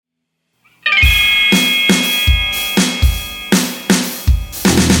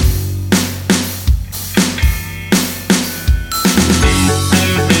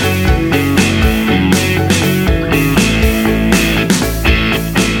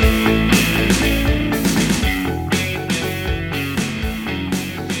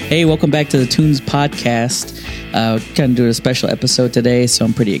Hey, welcome back to the Tunes Podcast. Kind of doing a special episode today, so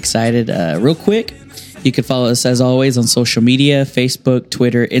I'm pretty excited. Real quick, you can follow us as always on social media, Facebook,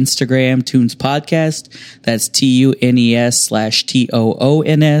 Twitter, Instagram, Tunes Podcast. That's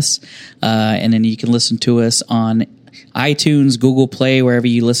TUNES/TOONS. And then you can listen to us on iTunes, Google Play, wherever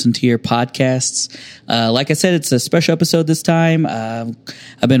you listen to your podcasts. Like I said, it's a special episode this time. I've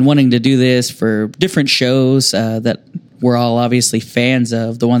been wanting to do this for different shows that we're all obviously fans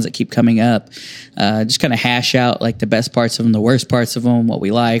of, the ones that keep coming up. Just kind of hash out like the best parts of them, the worst parts of them, what we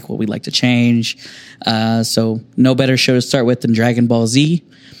like, what we'd like to change. So no better show to start with than Dragon Ball Z.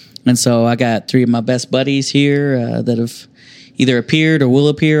 And so I got three of my best buddies here that have either appeared or will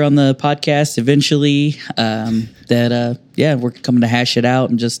appear on the podcast eventually. We're coming to hash it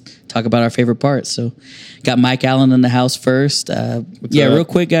out and just talk about our favorite parts. So got Mike Allen in the house first. Real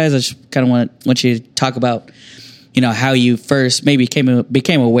quick, guys, I just kind of want you to talk about, how you first maybe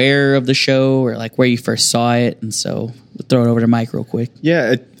became aware of the show, or like where you first saw it. And so we'll throw it over to Mike real quick.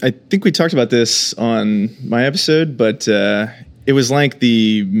 Yeah, I think we talked about this on my episode, but it was like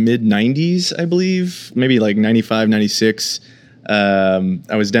the mid-90s, I believe, maybe like 95, 96.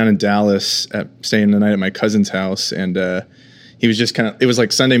 I was down in Dallas staying the night at my cousin's house, and he was just it was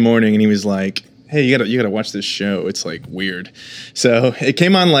like Sunday morning, and he was like, hey, you gotta watch this show. It's like weird. So it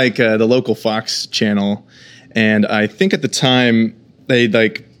came on like the local Fox channel, and I think at the time they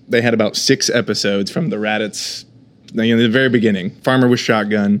had about 6 episodes from the Raditz, the very beginning, Farmer with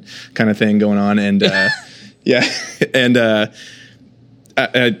Shotgun kind of thing going on, and I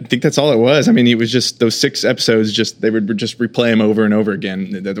think that's all it was. I mean, it was just those 6 episodes. They would just replay them over and over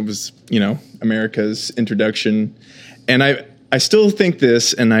again. That was, America's introduction. And I still think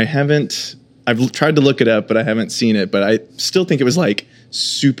this, and I've tried to look it up, but I haven't seen it. But I still think it was like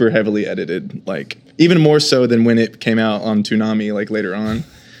super heavily edited, like even more so than when it came out on Toonami, like later on.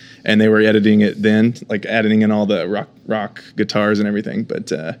 And they were editing it then, like adding in all the rock guitars and everything.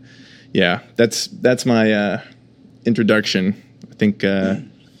 But that's my introduction. I think, it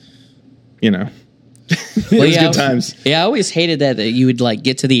was good times. Yeah, I always hated that you would like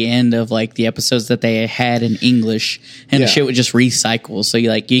get to the end of like the episodes that they had in English, and the shit would just recycle. So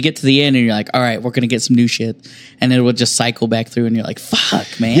you get to the end and you're like, all right, we're gonna get some new shit, and it would just cycle back through, and you're like, fuck,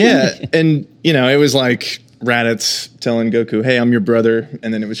 man. Yeah, and it was like Raditz telling Goku, hey, I'm your brother,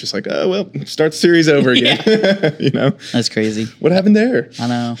 and then it was just like, oh well, start the series over again. That's crazy. What happened there? I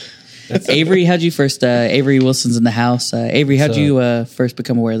know. Avery, how'd you first? Avery Wilson's in the house. Avery, how'd you first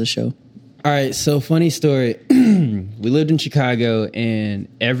become aware of the show? All right, so funny story. We lived in Chicago, and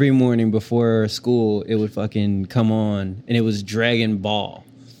every morning before school, it would fucking come on, and it was Dragon Ball.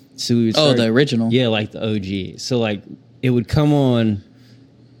 So we would the original. Yeah, like the OG. So like it would come on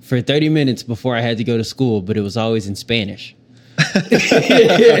for 30 minutes before I had to go to school, but it was always in Spanish. Y'all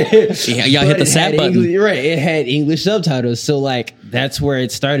hit the sat button. Right, it had English subtitles, so like that's where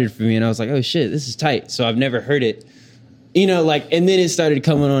it started for me, and I was like, oh shit, this is tight. So I've never heard it, and then it started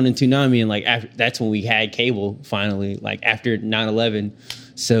coming on in Toonami, and like that's when we had cable finally, like after 9/11.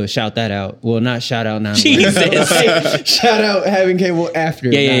 So shout that out. Well, not shout out 9/11. Jesus. Shout out having cable after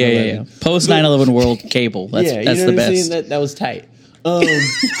 9/11. Yeah. Post 9/11 world cable. That's the best. That was tight.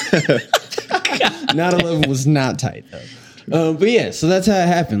 9/11 was not tight though. But yeah, so that's how it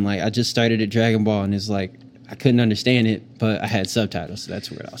happened. Like I just started at Dragon Ball, and it's like I couldn't understand it, but I had subtitles, so that's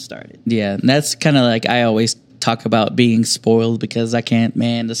where it all started. Yeah, and that's kind of like I always talk about being spoiled because I can't.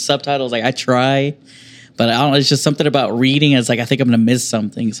 Man, the subtitles, like I try, but I don't. It's just something about reading. It's like I think I'm gonna miss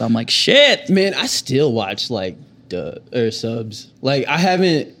something, so I'm like, shit. Man, I still watch like dub or subs. Like I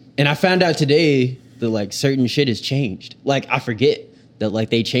haven't, and I found out today that like certain shit has changed. Like I forget that like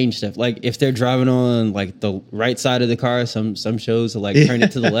they change stuff. Like if they're driving on like the right side of the car, some shows will like turn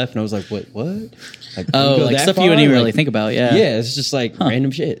it to the left, and I was like, what? Like, like stuff you wouldn't even really think about. Yeah, it's just like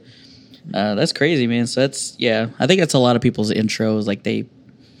random shit. That's crazy, man. So that's I think that's a lot of people's intros. Like it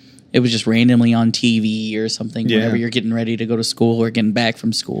was just randomly on TV or something whenever you're getting ready to go to school or getting back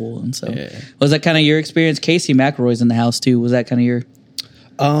from school. And so was that kind of your experience? Casey McElroy's in the house too. Was that kind of your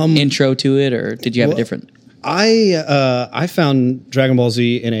intro to it, or did you have a different? I found Dragon Ball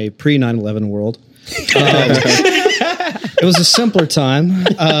Z in a pre 9/11 world. It was a simpler time.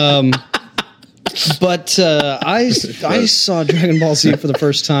 But I saw Dragon Ball Z for the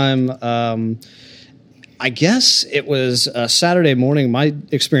first time. I guess it was a Saturday morning. My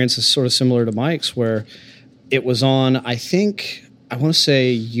experience is sort of similar to Mike's, where it was on, I want to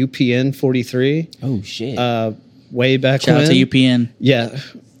say UPN 43. Oh, shit. Way back Shout when. out to UPN. Yeah.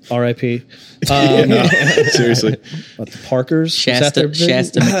 R.I.P. Seriously. What, the Parkers? Was that their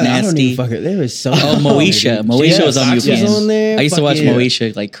Shasta big- I don't even McNasty. fucking. There was so. Oh, Moesha. Moesha was on Yes, UPN. was on there. I used to watch Fucking-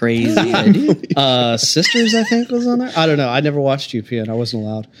 Moesha like crazy. Sisters, I think, was on there. I don't know. I never watched UPN. I wasn't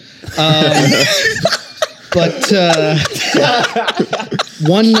allowed. But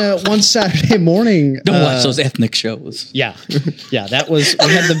one Saturday morning, Don't watch those ethnic shows. yeah, that was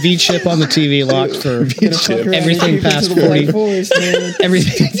we had the V chip on the TV locked for chip. everything past 40,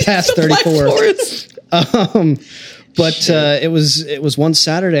 everything past 34. But it was one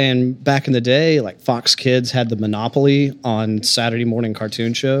Saturday, and back in the day, like Fox Kids had the monopoly on Saturday morning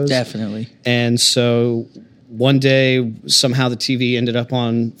cartoon shows. Definitely. And so one day, somehow the TV ended up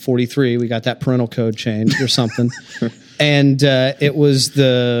on 43. We got that parental code changed or something. And it was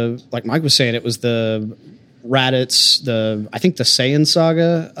like Mike was saying, it was the Raditz, I think the Saiyan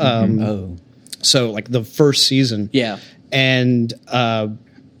saga. So like the first season. Yeah. And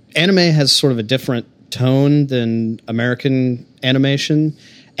anime has sort of a different tone than American animation.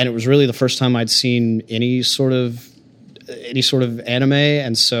 And it was really the first time I'd seen any sort of anime.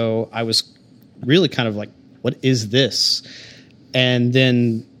 And so I was really kind of like, what is this? And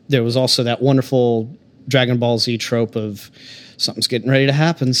then there was also that wonderful Dragon Ball Z trope of something's getting ready to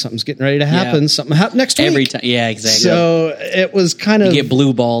happen, something's getting ready to happen, something happen next week. Every time. Yeah, exactly. So it was kind of you get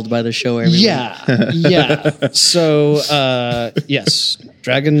blue balled by the show every week. yeah. So yes,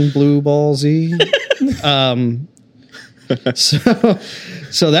 Dragon Blue Ball Z.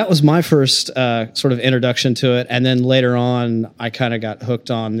 So that was my first sort of introduction to it, and then later on, I kind of got hooked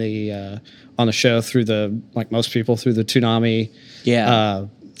on the show through like most people through the Toonami,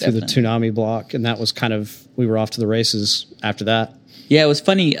 through the Toonami block, and that was kind of we were off to the races after that. Yeah, it was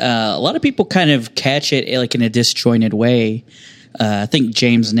funny. A lot of people kind of catch it like in a disjointed way. I think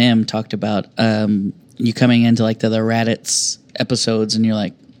James Nim talked about you coming into like the Raditz episodes, and you're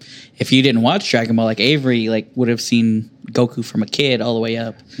like, if you didn't watch Dragon Ball, like Avery, like would have seen Goku from a kid all the way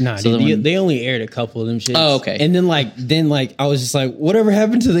up. Nah, so dude, they only aired a couple of them shits. Oh, okay. And then I was just like, whatever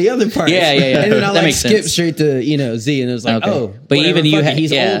happened to the other part? Yeah. And then I That makes skipped sense. straight to Z, and it was like, Okay. oh, but whatever, even you fuck it, had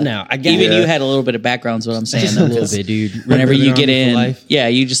he's old now. I got even it. you had a little bit of background. Is what I'm saying. Just though, a little 'cause bit, dude. Whenever you get Army for in, life.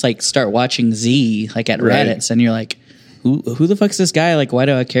 you just like start watching Z like at Right. Raditz, and you're like, who the fuck's this guy? Like, why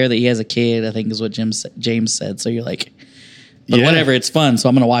do I care that he has a kid? I think is what James said. So you're like, but Yeah. whatever, it's fun, so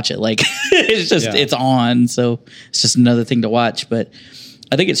I'm gonna watch it. Like it's just it's on, so it's just another thing to watch. But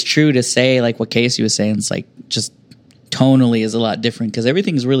I think it's true to say, like what Casey was saying, it's like just tonally is a lot different because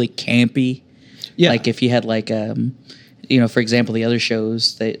everything's really campy. Yeah. Like if you had like for example, the other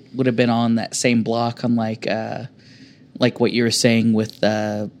shows that would have been on that same block on like what you were saying with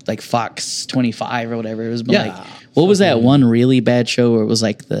like Fox 25 or whatever. It was like what was that one really bad show where it was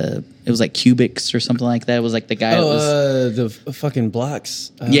like Cubics or something like that? It was like the guy that was the fucking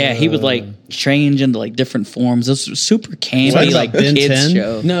blocks. yeah, he would like change into like different forms. It was super campy, What, like Ben kids 10?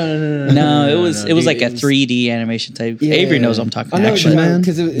 show. No, it was like a 3D animation type. Yeah. Avery knows what I'm talking about. Action Man?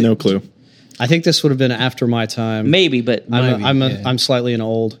 No clue. I think this would have been after my time. Maybe, but I'm slightly an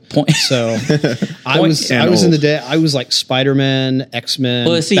old Point. so I was and in the old. day. I was like Spider-Man, X-Men,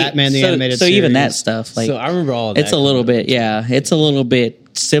 well, see, Batman the animated so series. even that stuff, like So I remember all of it's that a little bit, it's a little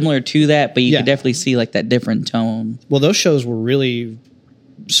bit similar to that, but you Yeah. can definitely see like that different tone. Well, those shows were really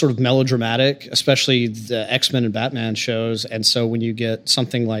sort of melodramatic, especially the X-Men and Batman shows. And so when you get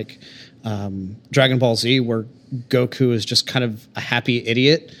something like Dragon Ball Z, where Goku is just kind of a happy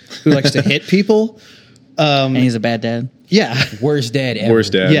idiot who likes to hit people. And he's a bad dad. Yeah. Worst dad ever.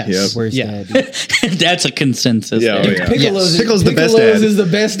 Worst dad. Yes. Yep. Worst Yeah. dad. Dude. That's a consensus. Yeah, there. oh, yeah. Piccolo's, Piccolo's the best dad. is the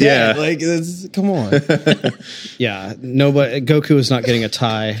best dad. Yeah. Like, come on. Yeah. Nobody. Goku is not getting a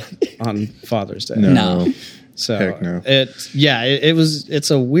tie on Father's Day. No. So Heck no.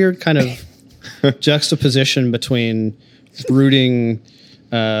 it's a weird kind of juxtaposition between brooding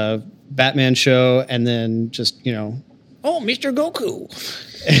Batman show and then just, oh, Mr. Goku.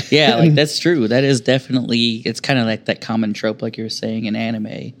 Yeah, like that's true. That is definitely, it's kind of like that common trope, like you were saying in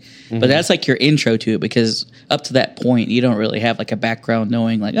anime. But that's like your intro to it, because up to that point, you don't really have like a background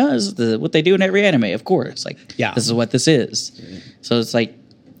knowing like, oh, this is what they do in every anime, of course. Like, Yeah. this is what this is. So it's like,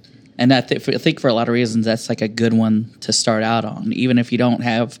 and I think for a lot of reasons, that's like a good one to start out on. Even if you don't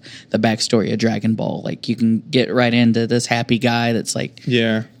have the backstory of Dragon Ball, like you can get right into this happy guy that's like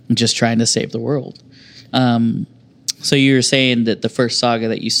Yeah. just trying to save the world. So you were saying that the first saga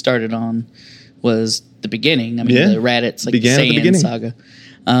that you started on was the beginning. I mean, Yeah. the Raditz, like Began at the Saiyan beginning. saga.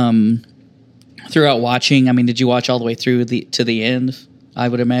 Throughout watching, I mean, did you watch all the way through to the end? I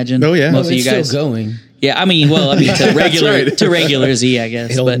would imagine. Oh, yeah. Most of It's you guys. still going. Yeah, I mean, to regular right. to regular Z, I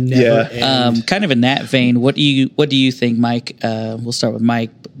guess. It'll But never Yeah. end. kind of in that vein, what do you think, Mike? We'll start with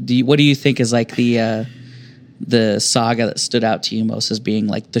Mike. what do you think is like the saga that stood out to you most as being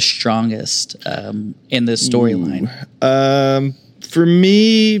like the strongest in this storyline? For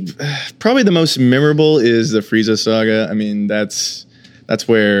me, probably the most memorable is the Frieza saga. I mean, that's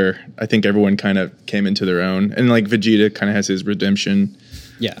where I think everyone kind of came into their own, and like Vegeta kind of has his redemption.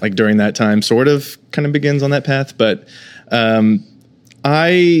 Yeah. Like during that time, sort of kind of begins on that path. But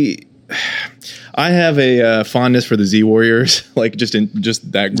I have a fondness for the Z Warriors, like just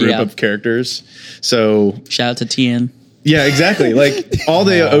that group of characters. So shout out to Tien. Yeah, exactly. Like all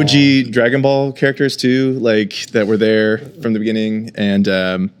the OG Dragon Ball characters too, like that were there from the beginning.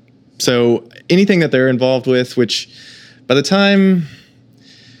 And so anything that they're involved with, which by the time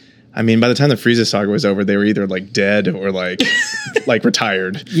the Frieza saga was over, they were either like dead or like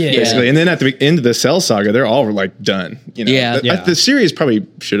retired, basically. And then at the end of the Cell saga, they're all like done. You know, the series probably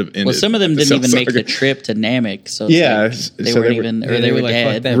should have ended. Well, some of them didn't even make the trip to Namek, so it's like they weren't even, or they were like,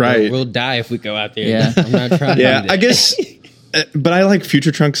 dead. Fuck that, right? We'll die if we go out there. Yeah. I'm not trying to. Yeah, do that. I guess. But I like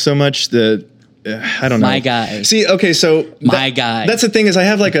Future Trunks so much that. I don't know. My guy. See, okay, so guy. That's the thing is I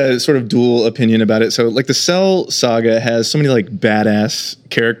have like a sort of dual opinion about it. So like the Cell saga has so many like badass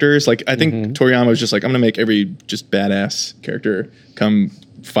characters. Like I think Toriyama was just like, I'm going to make every just badass character come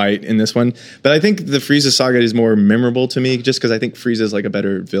fight in this one. But I think the Frieza saga is more memorable to me just because I think Frieza is like a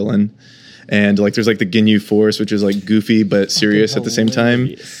better villain. And like there's like the Ginyu Force, which is like goofy but serious at the same time.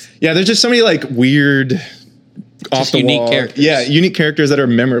 Yeah, there's just so many like weird off the unique wall characters. Yeah, unique characters that are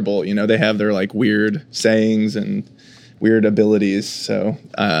memorable. You know, they have their like weird sayings and weird abilities. So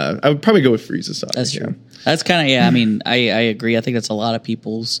I would probably go with Frieza saga. That's true. That's kind of I mean, I agree. I think that's a lot of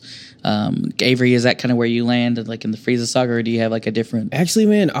people's. Avery, is that kind of where you land, like in the Frieza saga, or do you have like a different? Actually,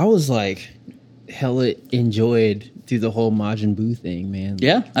 man, I was like hella enjoyed through the whole Majin Buu thing, man.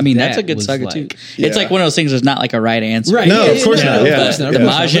 Yeah, I mean that's a good saga too. Yeah. It's like one of those things. There's not like a right answer. Right? No, of course not. Yeah. Of course not. The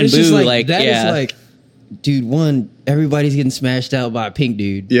Majin It's just Buu, like, like, that yeah. is like, dude, one, everybody's getting smashed out by a pink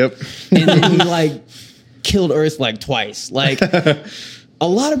dude. Yep. And then he like killed Earth like twice. Like a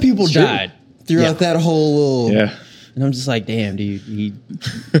lot of people died throughout that whole little. Yeah. And I'm just like, damn, dude, he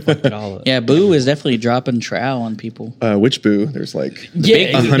fucked it all up. Yeah, Boo is definitely dropping trowel on people. Which Boo? There's like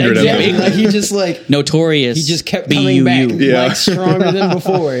big- 100 of them. Like he just like Notorious. he just kept coming BUU. back Yeah. like stronger than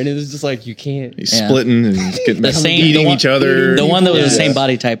before, and it was just like you can't. He's splitting and getting The same- eating the one- each other. The one that was the Yeah. same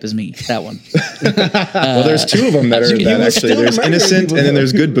body type as me. That one. Well, there's two of them that are He that was actually. still There's murdering innocent people. and then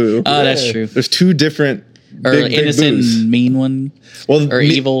there's good Boo. Oh, that's true. There's two different Or big innocent Boos. and mean one. Well, Or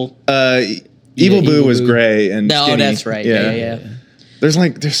evil. Evil Boo Evil was Boo. gray and Oh, skinny. that's right. Yeah. There's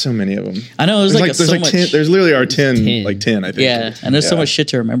so many of them. I know. There's like so much. 10, there's literally our 10, 10. like 10, I think. Yeah, and there's so much shit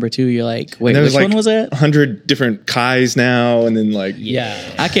to remember too. You're like, wait, There's which one was that? 100 different Kais now, and then like Yeah.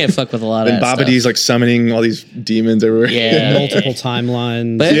 I can't fuck with a lot of and that Babidi's stuff. like summoning all these demons everywhere. Yeah. Multiple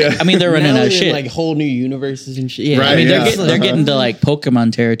timelines. But Yeah. I mean, they're running Now out of they're in, shit. like whole new universes and shit. Yeah, Right, I mean, yeah. they're getting to like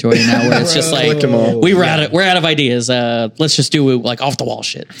Pokemon territory now, where it's just like Collect 'em all. we're out of ideas. Let's just do like off the wall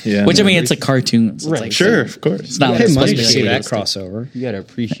shit. Yeah. Which I mean, it's like cartoons. It's Right. like, Sure, of course. It's not like pay it's money supposed to to be see that realistic. crossover. You gotta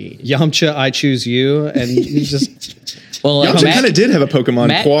appreciate it. Yamcha, I choose you, and you just Well, Yamcha Mac- kind of did have a Pokemon,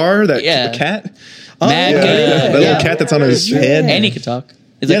 Mac- Quar, that yeah. the cat. Mac, that little cat that's on his head. and he could talk.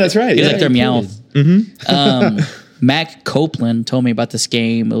 He's Yeah, like, that's right, He's yeah. like their Meowth. Mac Copeland told me about this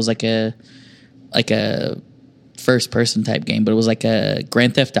game. It was like a first person type game, but it was like a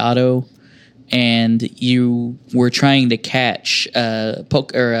Grand Theft Auto, and you were trying to catch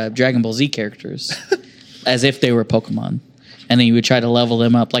Dragon Ball Z characters as if they were Pokemon, and then you would try to level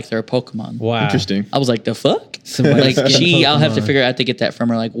them up like they're a Pokemon. Wow. Interesting. I was like, the fuck? Somebody's Like, getting I'll have to Pokemon. figure out to get that from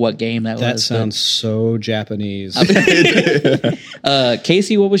her, like what game that that was. sounds so Japanese.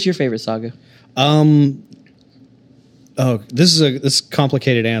 Casey, what was your favorite saga? Oh, this is a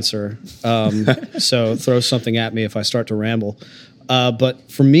complicated answer. So throw something at me if I start to ramble. But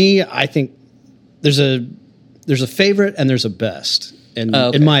for me, I think there's a favorite and there's a best,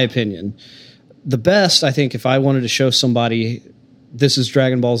 Okay. in my opinion. The best, I think, if I wanted to show somebody this is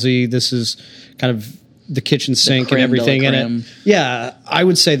Dragon Ball Z, this is kind of the kitchen sink and creme de la everything in creme. it. Yeah, I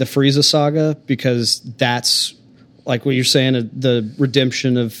would say the Frieza saga, because that's like what you're saying, the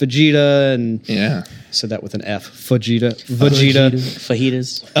redemption of Vegeta, and Yeah. I said that with an F. Vegeta.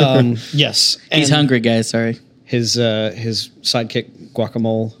 Fajitas. Yes, He's and hungry, guys. Sorry. His sidekick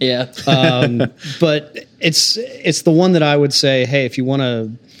Guacamole. Yeah. But it's the one that I would say, hey, if you want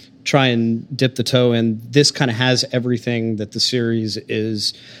to try and dip the toe in, this kind of has everything that the series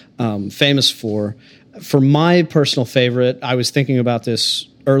is famous for. For my personal favorite, I was thinking about this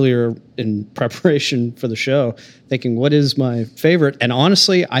earlier in preparation for the show, thinking, what is my favorite? And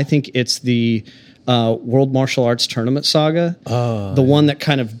honestly, I think it's the World Martial Arts Tournament Saga, the one that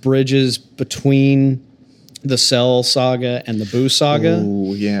kind of bridges between the Cell Saga and the Boo Saga.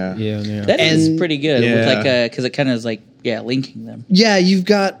 Oh, yeah. Yeah. That is And- pretty good with Yeah. like because it kind of is like linking them. Yeah, you've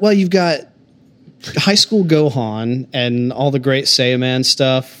got High School Gohan and all the great Saiyaman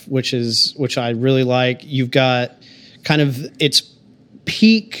stuff, which I really like. You've got kind of its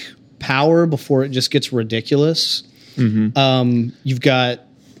peak power before it just gets ridiculous. You've got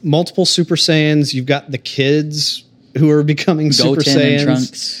multiple Super Saiyans. You've got the kids who are becoming Super Goten Saiyans. and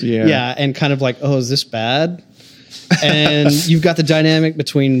Trunks. Yeah. And kind of like, oh, is this bad? And you've got the dynamic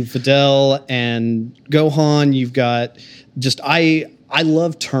between Videl and Gohan. You've got just I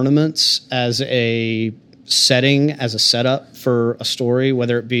love tournaments as a setting, as a setup for a story,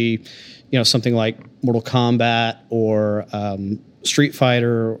 whether it be something like Mortal Kombat or Street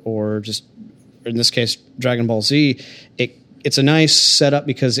Fighter or just in this case Dragon Ball Z. It's a nice setup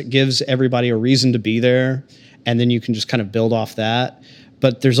because it gives everybody a reason to be there, and then you can just kind of build off that.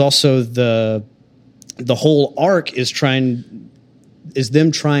 But there's also the whole arc is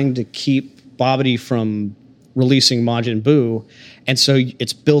them trying to keep Babidi from releasing Majin Buu, and so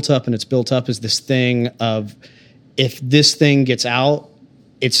it's built up as this thing of, if this thing gets out,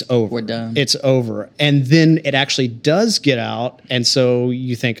 it's over. We're done. It's over. And then it actually does get out, and so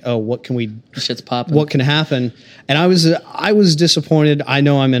you think, oh, what can Shit's popping. what can happen? And I was disappointed. I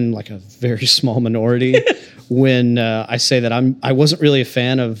know I'm in like a very small minority when I say that I wasn't really a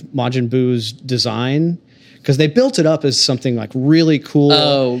fan of Majin Buu's design, because they built it up as something like really cool.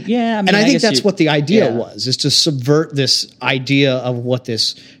 Oh yeah, And I think guess that's what the idea yeah. was, is to subvert this idea of what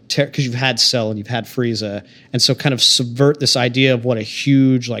this, because you've had Cell and you've had Frieza, and so kind of subvert this idea of what a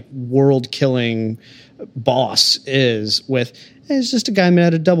huge, like, world-killing boss is with, it's just a guy made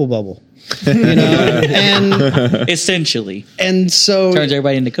out of double bubble. And essentially so turns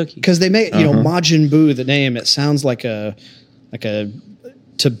everybody into cookies. because they make Majin Buu, the name, it sounds like a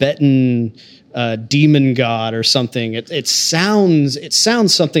Tibetan demon god or something. It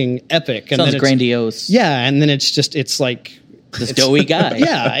sounds something epic, and Sounds then grandiose. Yeah, and then it's like This doughy guy.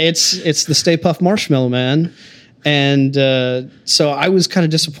 yeah, it's the Stay Puft Marshmallow Man, and so I was kind of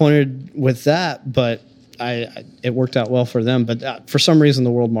disappointed with that, but it worked out well for them. But for some reason,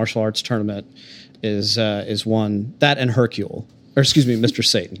 the World Martial Arts Tournament is one, that and Hercule, or excuse me, Mr.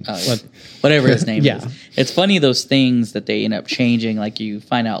 Satan. Whatever his name Yeah. is. It's funny, those things that they end up changing, like you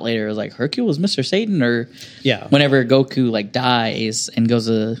find out later, is like Hercule was Mr. Satan, or Yeah. whenever Goku like dies and goes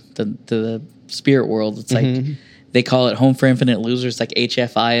to the spirit world, it's like they call it Home for Infinite Losers, like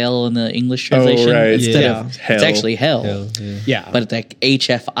HFIL in the English translation. right. Instead Yeah. of Hell. it's actually hell. Yeah, But it's like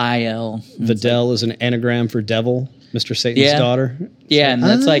HFIL. Videl is an anagram for devil, Mr. Satan's Yeah. daughter. Yeah, and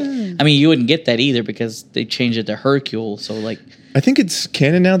that's like, I mean, you wouldn't get that either because they changed it to Hercule. So like, I think it's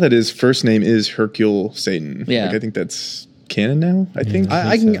canon now that his first name is Hercule Satan. Yeah. Like, I think that's canon now. I think.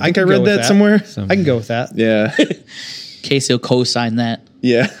 I can I go read with that somewhere. I can go with that. Yeah. Casey will co-sign that.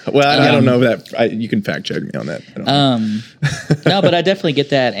 Yeah. Well, I don't know that. You can fact check me on that. I don't know. No, but I definitely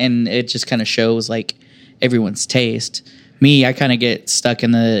get that, and it just kind of shows like everyone's taste. Me, I kind of get stuck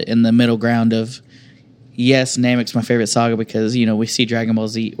in the middle ground of, yes, Namek's my favorite saga because we see Dragon Ball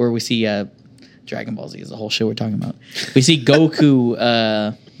Z, or we see Dragon Ball Z is the whole show we're talking about. We see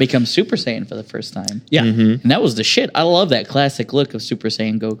Goku become Super Saiyan for the first time. Yeah, And that was the shit. I love that classic look of Super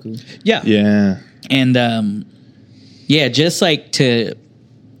Saiyan Goku. yeah, Yeah. And just like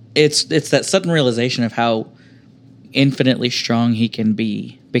it's that sudden realization of how infinitely strong he can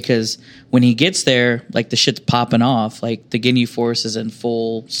be, because when he gets there, like, the shit's popping off, like the Ginyu Force is in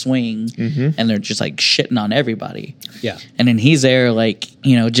full swing, and they're just like shitting on everybody. Yeah. And then he's there, like,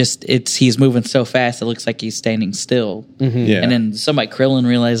 he's moving so fast it looks like he's standing still. Yeah. And then somebody, Krillin,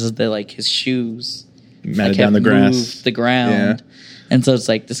 realizes that like his shoes Matted like, down the have grass. moved the ground. Yeah. And so it's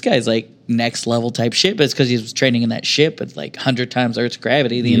like, this guy's like next level type shit, but it's because he was training in that ship at like 100 times Earth's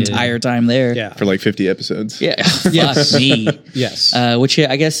gravity the entire time there. Yeah. For like 50 episodes. Yeah. Fuck me. Yes. Which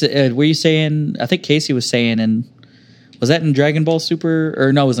I guess, were you saying, I think Casey was saying, and was that in Dragon Ball Super?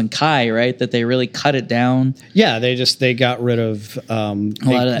 Or no, it was in Kai, right? That they really cut it down. Yeah, they got rid of lot of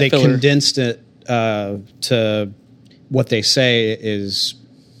that they filler. condensed it to what they say is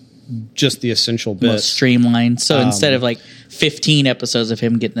just the essential Most bits. streamlined. So instead of like 15 episodes of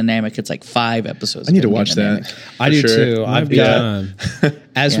him getting the Namek, it's like 5 episodes. I need of to him watch getting the that. Namek. I for do sure. too. I've got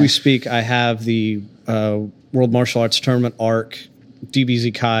as Yeah. we speak, I have the World Martial Arts Tournament arc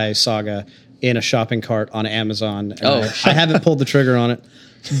DBZ Kai saga in a shopping cart on Amazon. And Oh, I haven't pulled the trigger on it,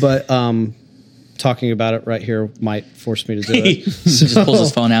 but talking about it right here might force me to do He it. just pulls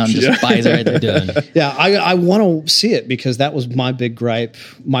his phone out and just buys it right there. Done. Yeah, I want to see it because that was my big gripe.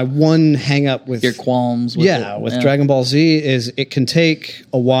 My one hang up with Your qualms with it. Dragon Ball Z is it can take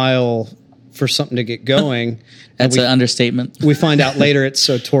a while for something to get going. That's And an understatement. we find out later it's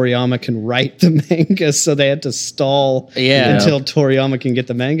so Toriyama can write the manga, so they had to stall Yeah. until Toriyama can get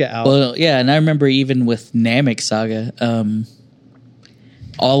the manga out. Well, yeah, and I remember even with Namek Saga,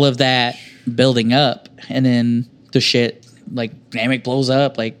 all of that building up, and then the shit, like, Namek blows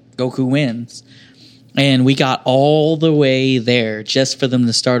up, like, Goku wins. And we got all the way there just for them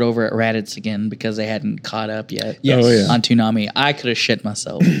to start over at Raditz again because they hadn't caught up yet Yes. Oh, yeah. on Toonami. I could have shit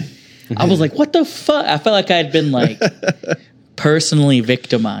myself. I was like, what the fuck? I felt like I had been, like, personally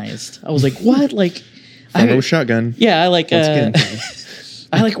victimized. I was like, what? Like, Front row shotgun. yeah, I like, Once again.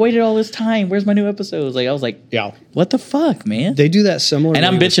 I like waited all this time. Where's my new episodes? Like, I was like, yeah, what the fuck, man? they do that similar. And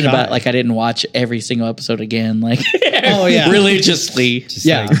I'm bitching about like I didn't watch every single episode again, like Oh, yeah. religiously.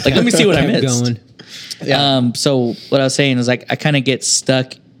 Yeah. Like let me see what I Kept missed. going. So what I was saying is like I kind of get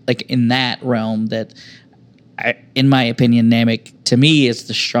stuck like in that realm that, in my opinion, Namek to me is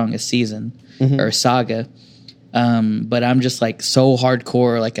the strongest season or saga. But I'm just like so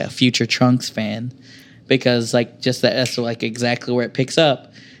hardcore like a Future Trunks fan because like just that's like exactly where it picks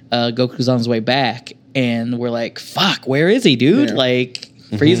up. Goku's on his way back, and we're like, "Fuck, where is he, dude?" Yeah. Like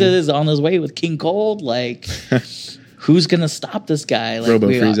Frieza is on his way with King Cold. Like, who's gonna stop this guy? Like, Robo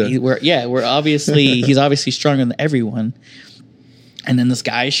Frieza. we're obviously he's obviously stronger than everyone. And then this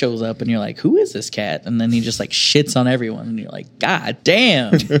guy shows up, and you're like, "Who is this cat?" And then he just like shits on everyone, and you're like, "God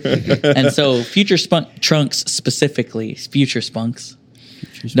damn!" And so, Trunks specifically, Future Spunks.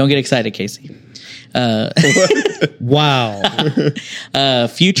 Don't get excited, Casey. wow.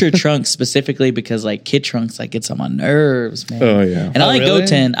 Future Trunks specifically because like Kid Trunks like gets on my nerves, man. Oh, yeah. And I like really?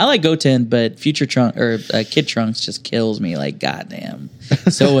 Goten. I like Goten, but Future Trunks or Kid Trunks just kills me. Like, goddamn,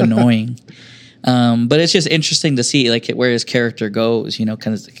 so annoying. But it's just interesting to see like where his character goes, you know,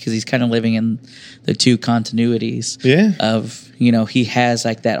 because he's kind of living in the two continuities. Yeah. Of he has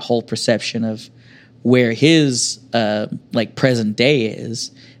like that whole perception of where his like present day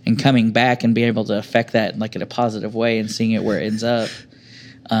is, and coming back and being able to affect that like in a positive way and seeing it where it ends up.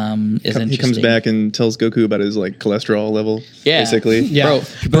 Is interesting. He comes back and tells Goku about his like cholesterol level. Yeah. Basically. Yeah.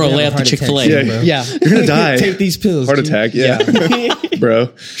 bro, have lay a off the heart attack Chick-fil-A. soon, Yeah. bro. Yeah. You're gonna die. Take these pills. Heart dude. attack. Yeah. Bro.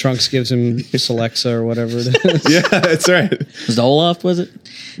 Trunks gives him Celexa or whatever it is. Yeah, that's right. Zoloft, was it?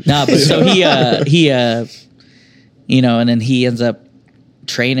 Nah, but so he and then he ends up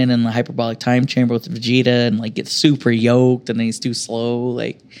training in the hyperbolic time chamber with Vegeta and like gets super yoked, and then he's too slow.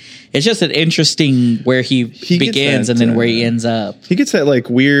 Like it's just an interesting where he gets begins that, and then where he ends up. He gets that like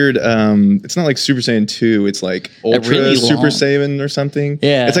weird. It's not like Super Saiyan 2. It's like Ultra really Super long- Saiyan or something.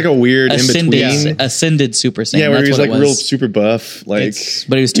 Yeah, it's like a weird in between. ascended Super Saiyan. Yeah, where that's he's what like it real was. super buff. Like,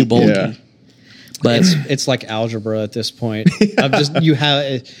 But he was too bulky. Yeah. But It's like algebra at this point. Of just you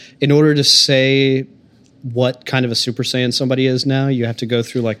have in order to say what kind of a Super Saiyan somebody is now, you have to go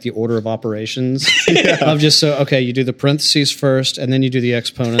through like the order of operations of just so okay, you do the parentheses first, and then you do the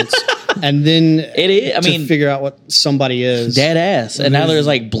exponents, and then it is. I to mean, figure out what somebody is. dead ass. And now there's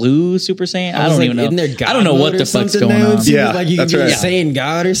like blue Super Saiyan. I was don't like, even know. isn't there God I don't know what mode or the fuck's something going now? on. It seems Yeah, like you that's can be right. a Saiyan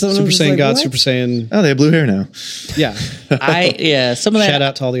God or something. Super I'm just Saiyan like, God, what? Super Saiyan. oh, they have blue hair now. Yeah. Some of that. Shout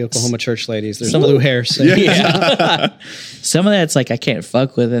out to all the Oklahoma church ladies. There's Some- blue hair. Saiyans. Yeah. Some of that's like I can't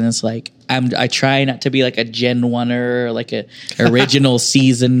fuck with, and it's like I try not to be like a Gen 1er or like a original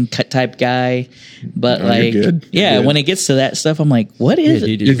season cut type guy, but No, like you're good. You're yeah, good. when it gets to that stuff, I'm like, what is Yeah,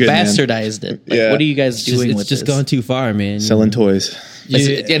 it? dude, You've you're good, man. bastardized it. Like, Yeah. what are you guys doing It's with just this? gone too far, man. Selling toys.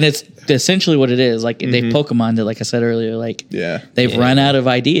 And it's essentially what it is. Like they've Pokemoned it, like I said earlier. Like Yeah. they've Yeah. run out of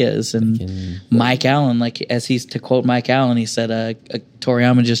ideas. And Mike Allen, like to quote Mike Allen, he said,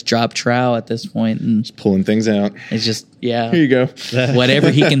 "Toriyama just dropped Trow at this point, and Pulling things out. it's just Here you go. whatever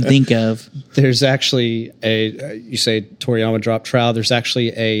he can think of." There's actually you say Toriyama dropped Trow. There's actually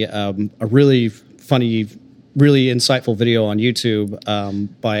a really funny, really insightful video on YouTube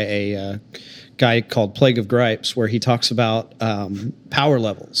by a guy called Plague of Gripes, where he talks about power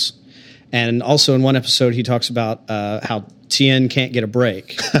levels. And also in one episode, he talks about how Tien can't get a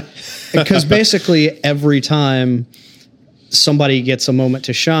break. Because basically every time somebody gets a moment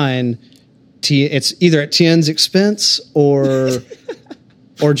to shine, it's either at Tien's expense or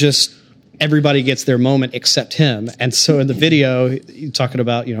just everybody gets their moment except him. And so in the video, you're talking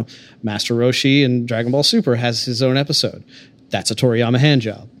about, Master Roshi in Dragon Ball Super has his own episode. That's a Toriyama hand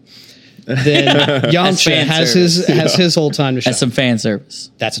job. Then Yamcha fan has service. has his whole time to shine. That's some fan service.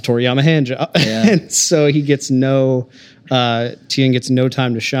 That's a Toriyama hand job. Yeah. And so he gets Tien gets no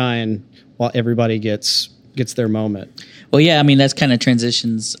time to shine while everybody gets their moment. Well, yeah, I mean that's kind of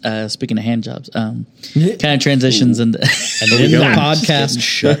transitions. Speaking of hand jobs, kind of transitions into And then the podcast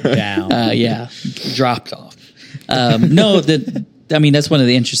shut down. yeah, dropped off. No, I mean that's one of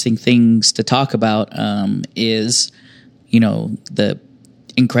the interesting things to talk about is the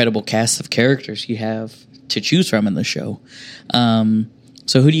incredible cast of characters you have to choose from in the show.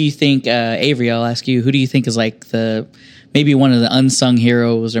 So who do you think, Avery? I'll ask you. Who do you think is like maybe one of the unsung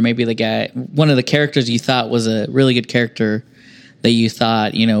heroes, or maybe one of the characters you thought was a really good character that you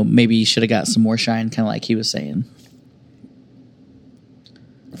thought, maybe you should have got some more shine, kind of like he was saying.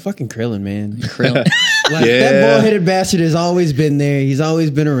 Fucking Krillin, man. Krillin. That bald-headed bastard has always been there. He's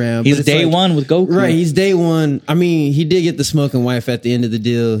always been around. He's day one with Goku. Right, he's day one. I mean, he did get the smoking wife at the end of the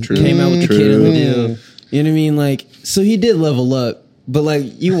deal. True. Came out with the kid in the deal. You know what I mean? Like, so he did level up. But like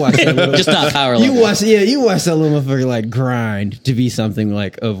you watch that little, just not power level. You watch that little motherfucker like grind to be something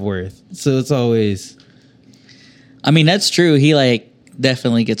like of worth. So it's always. I mean, that's true. He like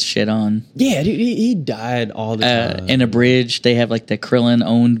definitely gets shit on. Yeah, dude, he died all the time. In a bridge, they have like the Krillin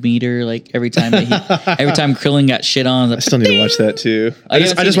owned meter. Like every time Krillin got shit on, I still need to watch that too. Oh, I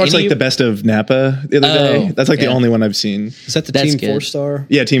just watched like the best of Nappa the other day. That's like the only one I've seen. Is that the That's Team good. 4-star?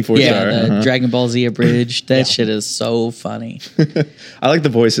 Yeah, Team 4-star. Yeah, the Dragon Ball Z abridged. That shit is so funny. I like the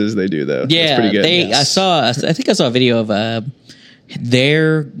voices they do though. Yeah, it's pretty good. I think I saw a video of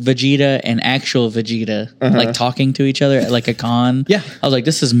their Vegeta and actual Vegeta like talking to each other at like a con. Yeah. I was like,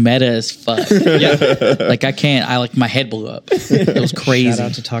 this is meta as fuck. Yeah. Like my head blew up. It was crazy. Shout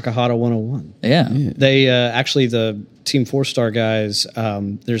out to Takahata 101. Yeah. They actually, the Team 4-star guys,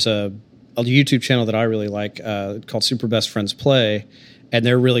 there's a YouTube channel that I really like called Super Best Friends Play, and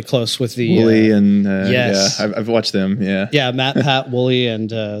they're really close with the Wooly and yes. yeah, I've watched them. Yeah, Matt, Pat, Wooly, and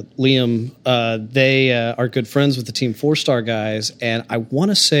Liam. They are good friends with the Team 4-star guys, and I want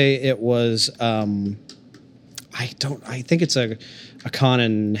to say it was I think it's a con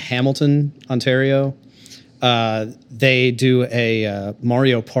in Hamilton, Ontario. They do a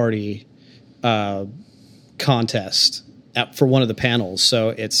Mario Party contest for one of the panels.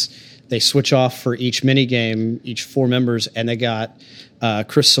 So they switch off for each mini game, each 4 members, and they got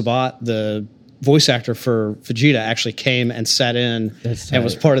Chris Sabat, the voice actor for Vegeta, actually came and sat in and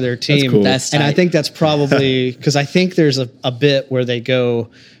was part of their team. That's cool. That's and I tight. think that's probably because I think there's a bit where they go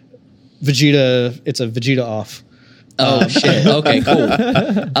Vegeta. It's a Vegeta off. Oh shit. Okay, cool.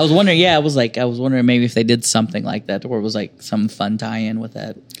 I was wondering. Yeah, I was wondering maybe if they did something like that, or it was like some fun tie-in with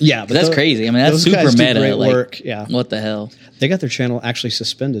that. Yeah, but that's crazy. I mean, that's those super guys do meta. great Like, work. Yeah, what the hell? they got their channel actually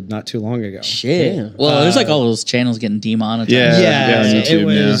suspended not too long ago. Shit. Yeah. Well, there's like all those channels getting demonetized. Yeah. on it YouTube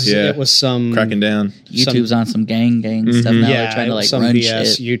was now. Yeah. it was some cracking down. YouTube's on some gang stuff now. They're trying to it like was some run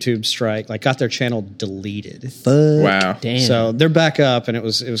BS shit. YouTube strike. Like got their channel deleted. Wow. Damn. So they're back up, and it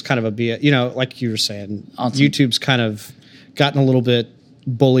was kind of a BS. Like you were saying, Awesome. YouTube's kind of gotten a little bit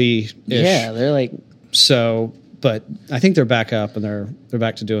bully-ish. Yeah, they're like So, but I think they're back up, and they're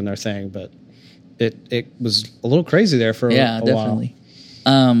back to doing their thing. But it was a little crazy there for a definitely.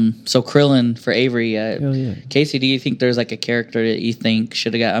 So Krillin for Avery. yeah. Casey, do you think there's like a character that you think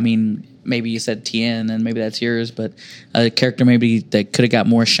should have got? I mean, maybe you said Tien, and maybe that's yours, but a character maybe that could have got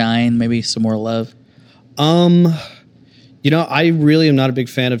more shine, maybe some more love. I really am not a big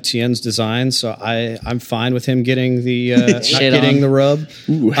fan of Tien's design, so I'm fine with him getting the not Shit getting on. the rub.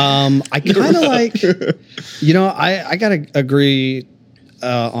 I kind of like, I gotta agree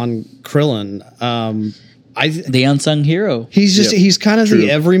on Krillin. The unsung hero. He's just Yep. he's kind of True.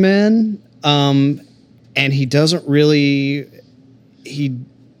 the everyman, and he doesn't really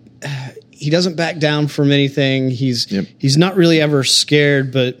he doesn't back down from anything. He's not really ever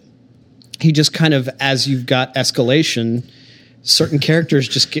scared, but he just kind of, as you've got escalation, certain characters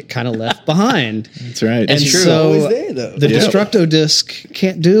just get kind of left behind. That's right. And true. so Always there, though. the Destructo Disc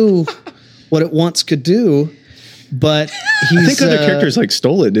can't do what it once could do, but he's, I think other characters like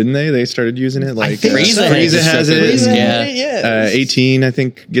stole it, didn't they? They started using it. Like think so. Frieza has it. Frieza. and, Yeah. 18, I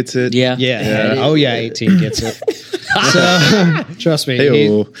think, gets it. Yeah. Yeah. Oh yeah, 18 gets it. So trust me,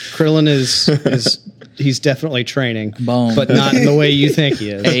 Hey-o. Krillin is he's definitely training, Boom. but not in the way you think he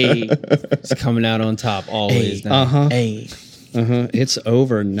is. Hey, It's coming out on top always. now. hey, It's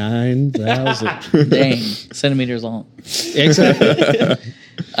over 9,000. dang, centimeters long. Exactly.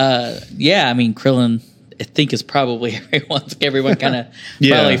 Yeah, I mean Krillin. I think is probably everyone kind of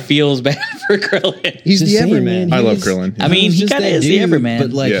Yeah. probably feels bad for Krillin. He's the Just saying, everyman. man, I he love was- Krillin. I mean, was he just kinda that is the dude, everyman. but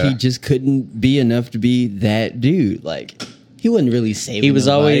like Yeah. he just couldn't be enough to be that dude. Like he wasn't really saving. He was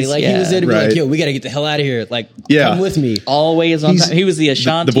nobody. always- like yeah. he was there to be Right. like, yo, we got to get the hell out of here. Like, Yeah. come with me. Always on time. He was the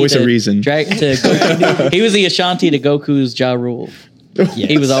Ashanti. the voice of to reason. Goku. He was the Ashanti to Goku's Ja Rule.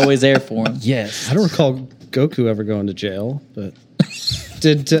 He was always there for him. Yes. I don't recall Goku ever going to jail, but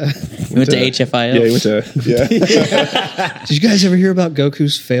did He went to HFIL. Yeah, he went to. Yeah. did you guys ever hear about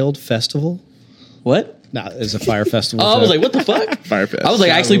Goku's failed festival? What? No, it's a fire festival. Oh, I was like, what the fuck? Firefest. I was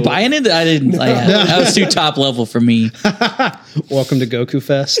like, actually buying it? I didn't. Like, that was too top level for me. welcome to Goku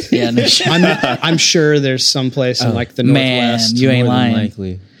Fest. Yeah, no shit. I'm sure there's some place in like the Man, Northwest you ain't More than lying.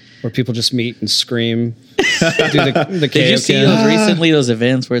 likely. where people just meet and scream. Do the Did you see Kaioken. those recently? Those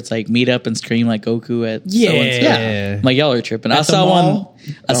events where it's like meet up and scream like Goku at so-and-so? Yeah. I'm like, y'all are tripping. I the saw mall?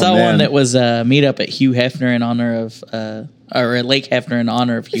 one. I saw man. one that was meet up at Hugh Hefner in honor of, or at Lake Hefner in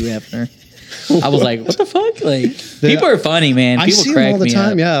honor of Hugh Hefner. I was like, what the fuck? Like, people are funny, man. I People see them crack all the me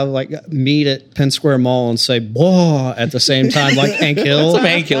time. up. Yeah, like meet at Penn Square Mall and say "boah" at the same time, like Hank Hill, Some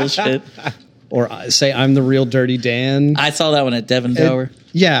Hank Hill shit. or say "I'm the real Dirty Dan." I saw that one at Devon Tower.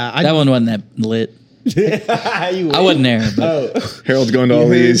 Yeah, That one wasn't that lit. I wasn't there, but Harold's going to all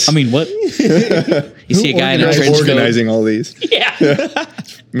these. I mean, what? You see a guy in a Harold's trench coat. organizing all these, Yeah.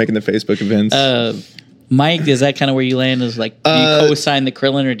 making the Facebook events. Mike, is that kind of where you land? Is like, do you co-sign the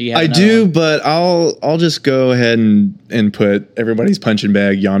Krillin, or do you have I another do, one? but I'll just go ahead and put everybody's punching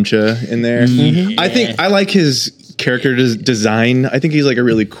bag Yamcha in there. I think I like his character design. I think he's like a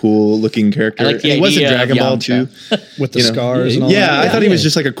really cool looking character. I like the he was in idea of Dragon Ball Yamcha. too. with the you know. scars. And all Yeah, that. I thought he was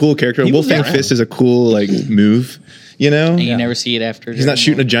just like a cool character. was Wolfang around. Fist is a cool like move. You know, And you never see it after. he's not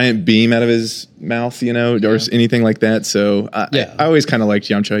shooting a giant beam out of his mouth, you know, or anything like that. So I always kind of liked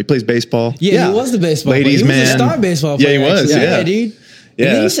Yamcha. He plays baseball. Yeah, Yeah. he was the baseball Ladies' player. He was man. a star baseball Yeah, player. he was, actually. yeah. dude. Yeah.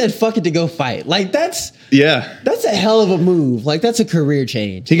 And then he said, fuck it, to go fight. Like, that's Yeah. a hell of a move. Like, that's a career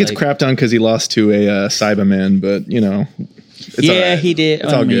change. He gets like, crapped on because he lost to a Cyberman, but you know, it's all Yeah, right. he did.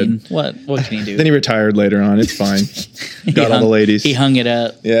 It's I all mean, good. what can he do? Then he retired later on. It's fine. Got all the ladies. He hung it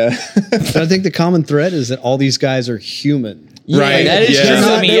up. Yeah. But I think the common thread is that all these guys are human. Right, that is yeah. true. They're I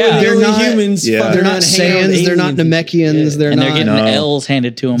not, mean, they were yeah. the They're only not- humans. Yeah. fucking They're around not hanging out with Saiyans. They're not aliens. Namekians. They're And not. they're getting No. L's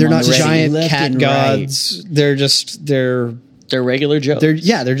handed to them. They're on not the regular. giant Left cat and right. gods. They're just they're Regular Joe. they're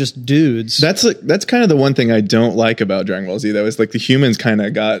just dudes. That's kind of the one thing I don't like about Dragon Ball Z though, is like the humans kind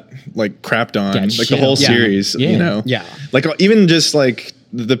of got like crapped on, Got like the shit whole on. Yeah. series, Yeah. you know? Yeah. Like even just like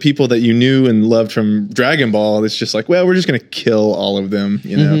the people that you knew and loved from Dragon Ball, it's just like, well, we're just going to kill all of them,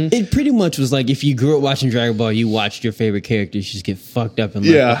 you know? It pretty much was like if you grew up watching Dragon Ball, you watched your favorite characters just get fucked up and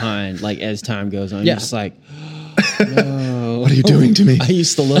left Yeah. behind. Like as time goes on, Yeah. you're just like, no, What are you doing to me? I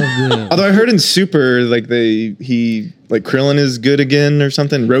used to love them. Although I heard in Super, like Krillin is good again or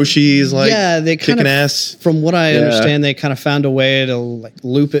something. Roshi is like they kind kicking of, ass. From what I Yeah. understand, they kind of found a way to like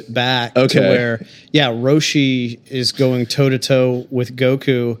loop it back to Okay. where, Roshi is going toe to toe with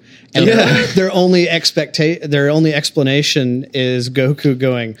Goku, and Yeah. their only explanation is Goku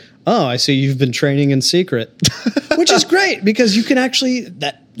going, "Oh, I see you've been training in secret," which is great because you can actually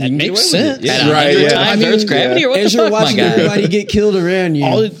that can get makes away with sense. it. Yeah. At 100 Right, yeah. times I mean, Earth's gravity, or what As the you're fuck, my watching guy? everybody get killed around you,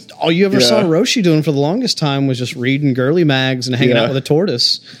 All you ever Yeah. saw Roshi doing for the longest time was just reading girly mags and hanging Yeah. out with a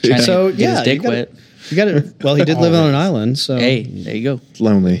tortoise. Trying to So get his yeah, dick you wet. got it. Well, he did live on an island, so Hey, there you go. It's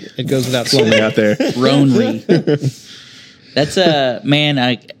lonely. it goes without It's lonely saying. out there. Ronly. That's man.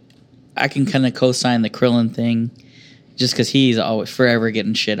 I can kind of co-sign the Krillin thing, just because he's always forever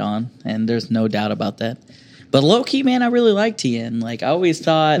getting shit on, and there's no doubt about that. But low key, man, I really like Tien. Like I always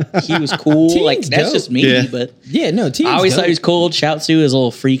thought he was cool. Tien's Like that's dope. just me, Yeah. but yeah, no, I always thought he was cool. Chaozu is a little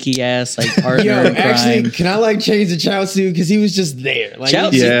freaky ass like partner Yo, in actually, crime. can I like change the Chaozu because he was just there? Like,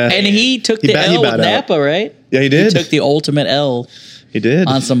 Chaozu, Yeah. and he took He the ba- he L with bowed out. Nappa, right? Yeah, he did. He took the ultimate L He did.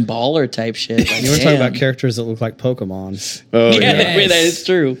 on some baller type shit. Like, You were talking damn. about characters that look like Pokemon. Oh, Yeah, yeah. that is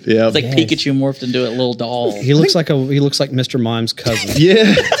true. Yep. It's like Yes. Pikachu morphed into a little doll. He looks like Mr. Mime's cousin.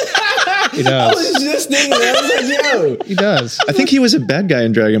 Yeah. He I was does. just thinking that. I was like, yo. He does. I think he was a bad guy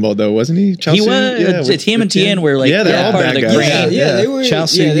in Dragon Ball, though, wasn't he? He Chaozu? was. with Him and Tien were like Yeah, they're all part bad of the guys. grand. Yeah, they were.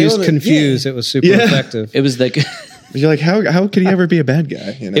 Chaozu yeah, they used were- confused. It was super Yeah. effective. It was the You're like, how could he ever be a bad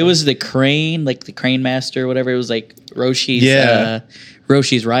guy? You know? it was the crane, like the crane master, or whatever. It was like Roshi's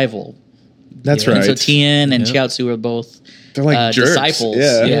Roshi's rival. That's And right. so Tien and Chiaotzu were both They're like jerks. disciples.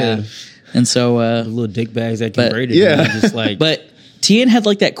 Yeah. And so little dick bags that But- can braid it. Yeah. and just like, but Tien had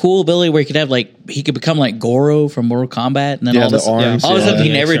like that cool ability where he could have like he could become like Goro from Mortal Kombat, and then Yeah, all the this arms, all of a sudden yeah.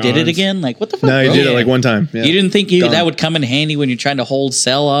 he never Extra did it arms. again. Like what the fuck? No, he bro? did it like one time. Yeah. You didn't think Done. that would come in handy when you're trying to hold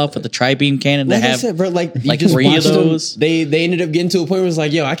Cell off with the tri-beam cannon to like I have said, bro, like you like just 3 of watched them. those. They ended up getting to a point where it's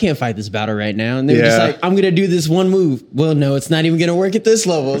like, yo, I can't fight this battle right now, and they were just Yeah. like, I'm gonna do this one move. Well, no, it's not even gonna work at this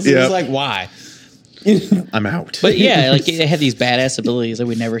level. So Yeah. it's like, why? I'm out. But yeah, like it had these badass abilities that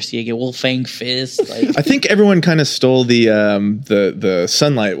we never see again. Wolf Fang Fist, like I think everyone kind of stole the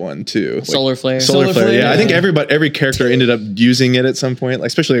sunlight one too. Like, Solar Flare. Solar flare. Yeah, yeah. I think every character ended up using it at some point, like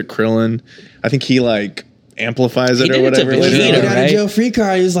especially at Krillin. I think he like amplifies it He or did it to whatever. Vegeta, He got right? a jail free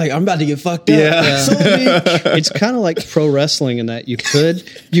card. He was like, I'm about to get fucked up. Yeah. Sold me. It's kind of like pro wrestling in that you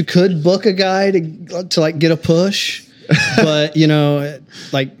could book a guy to like get a push, but you know,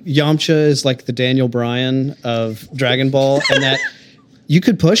 like Yamcha is like the Daniel Bryan of Dragon Ball, and that you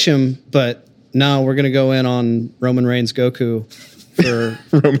could push him, but no, we're gonna go in on Roman Reigns Goku for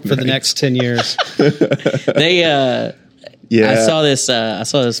the next 10 years. They Yeah, I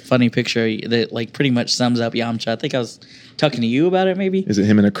saw this funny picture that like pretty much sums up Yamcha. I think I was talking to you about it maybe. Is it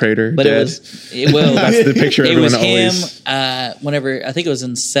him in a crater? But dead? that's the picture It everyone was always. him. Whenever I think it was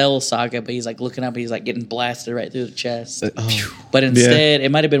in Cell Saga, but he's like looking up, he's like getting blasted right through the chest. But instead, it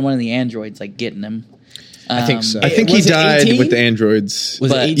might have been one of the androids like getting him. I think so. I think he Was it died 18? with the androids.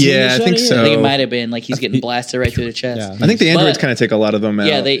 Was it But- 18 Yeah, I that think shot so. I think it might have been like he's getting blasted right through the chest. Yeah. I think the androids But- kind of take a lot of them out.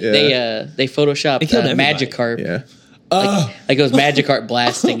 Yeah, they photoshopped They killed everybody. Magikarp. Yeah. Like it was Magikarp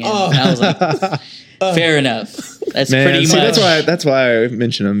blasting him. And I was like, fair enough. That's Man, pretty see, much. that's why I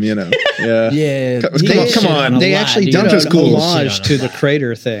mention him. You know. Yeah. Yeah. Come on. They actually did Yamcha's an cool. homage to the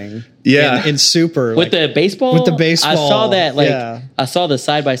crater thing. Yeah. in Super with the baseball. With the baseball, I saw that. Like yeah. I saw the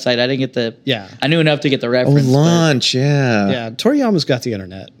side by side. I didn't get the. Yeah. I knew enough to get the Oh, reference. but- launch. Yeah. Yeah, Toriyama's got the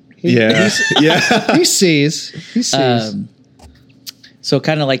internet. Yeah. Yeah. He sees. So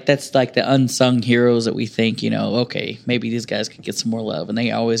kind of like that's like the unsung heroes that we think, you know, okay, maybe these guys could get some more love, and they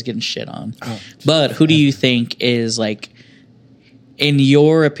always getting shit on. But who do you think is like, in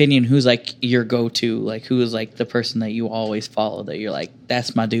your opinion, who's like your go-to? Like who is like the person that you always follow? That you're like,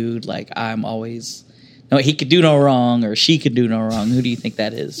 that's my dude. Like I'm always, no, he could do no wrong, or she could do no wrong. Who do you think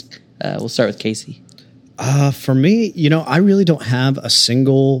that is? We'll start with Casey. For me, you know, I really don't have a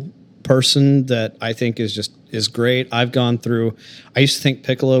single person that I think is great. I've gone through. I used to think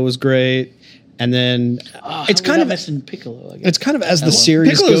Piccolo was great, and then it's kind of missing Piccolo. I guess. it's kind of as the well.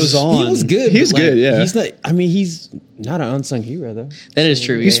 series Piccolo's- goes on. He was good. He's but, like, good, yeah. He's not. I mean, he's not an unsung hero though. That is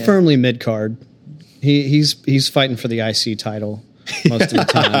true. He's yeah. firmly mid card. He's fighting for the IC title most of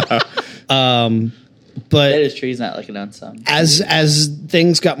the time. But That is true. He's not like an unsung. as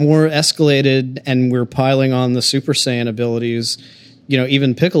things got more escalated and we're piling on the Super Saiyan abilities, you know,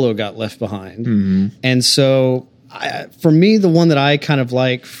 even Piccolo got left behind. And so for me, the one that I kind of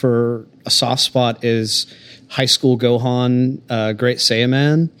like for a soft spot is High School Gohan, Great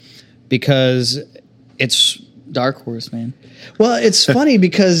Saiyaman, because it's Dark Horse, man. well, it's funny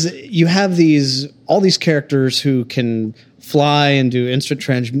because you have all these characters who can fly and do instant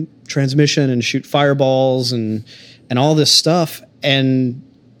transmission and shoot fireballs and all this stuff. And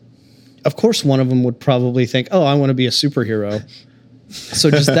of course, one of them would probably think, "Oh, I want to be a superhero."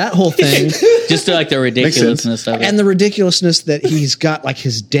 So just that whole thing, Just to like the ridiculousness of it. and the ridiculousness that he's got like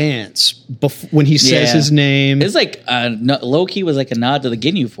his dance when he says Yeah. his name. It's like Loki was like a nod to the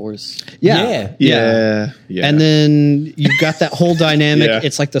Ginyu Force. Yeah. Yeah. Yeah. And then you've got that whole dynamic. Yeah.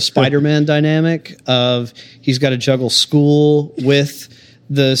 It's like the Spider-Man dynamic of he's got to juggle school with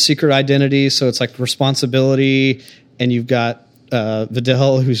the secret identity. So it's like responsibility, and you've got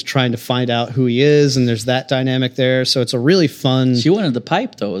Videl who's trying to find out who he is, and there's that dynamic there. So it's a really fun. She wanted the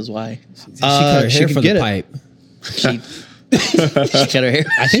pipe, though, is why. She cut her she hair could for get the it. pipe. She, she cut her hair.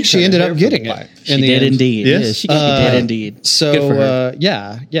 I think she ended up getting it. She in the did end. indeed. Yes? Yeah, she did indeed. Good for So her.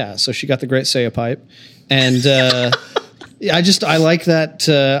 yeah. So she got the Great Saiya pipe, and I like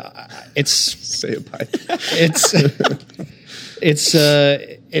that. It's Say it by.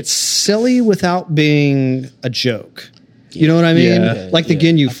 it's silly without being a joke. You know what I mean? Yeah. Like the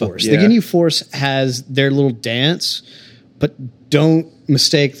Ginyu Force. yeah. The Ginyu Force has their little dance, but don't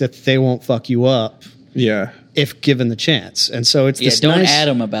mistake that they won't fuck you up Yeah. if given the chance. And so it's Yeah, this don't nice, add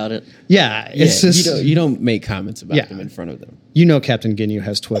them about it. Yeah, Yeah, it's just you don't make comments about Yeah. them in front of them. you know Captain Ginyu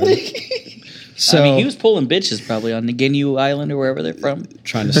has Twitter. So I mean, he was pulling bitches probably on the Ginyu Island or wherever they're from.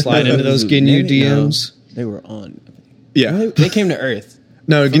 trying to slide into those Ginyu DMs. No, they were on. Yeah. They came to Earth.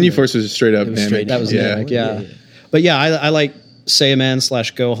 No, Ginyu Force was straight up. It was Namek. straight That was yeah. Namek, yeah. But yeah, I like Saiyaman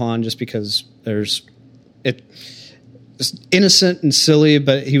 / Gohan just because it's innocent and silly,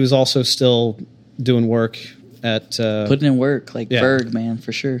 but he was also still doing work at Putting in work, like Yeah. Berg, man,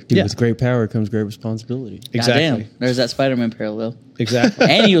 for sure. Yeah. With great power comes great responsibility. exactly, Goddamn, there's that Spider-Man parallel. exactly.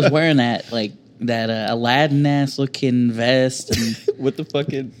 And he was wearing that like Aladdin ass looking vest and What the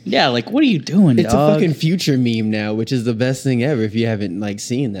fucking? yeah, like what are you doing, It's dog? a fucking Future meme now, which is the best thing ever. If you haven't like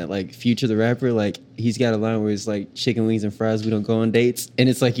seen that, like Future the rapper, like he's got a line where it's like chicken wings and fries. We don't go on dates, and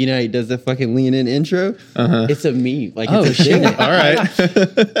it's like how he does the fucking lean in intro. It's a meme. Like Oh, it's a thing. shit. All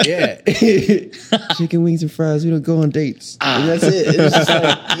right. Yeah, chicken wings and fries. We don't go on dates. And that's it. It's just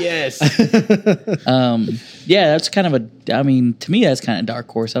like yes. Yeah, that's kind of I mean, to me, that's kind of dark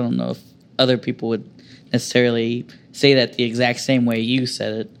horse. I don't know if other people would necessarily say that the exact same way you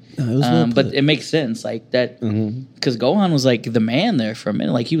said it. No, it was well But put. it makes sense, like that, because Gohan was like the man there for a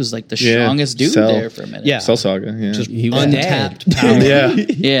minute. Like he was like the Yeah, strongest dude Cell. there for a minute. Yeah. Cell Saga. Yeah. Just He was untapped dead. power. yeah.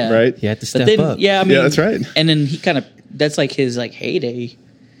 yeah, Right. He had to But step then, up. yeah, I mean, Yeah, that's right. And then he kind of that's like his like heyday.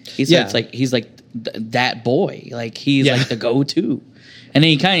 Yeah. He's like that boy. Like he's Yeah. like the go-to. And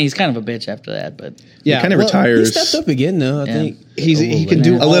then he's kind of a bitch after that. But Yeah, kind of well, He retires. stepped up again, though. I Yeah. think he can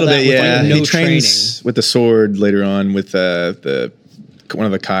do A all little that bit, with, yeah. like, no he trains with the sword later on with the one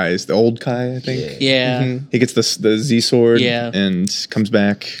of the Kais, the old Kai, I think. yeah, He gets the Z sword, Yeah. and comes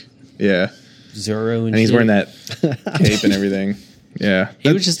back. Yeah, Zoro and he's shit. wearing that cape and everything. Yeah,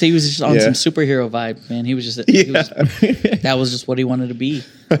 he was just on Yeah. some superhero vibe, man. He was just that was just what he wanted to be.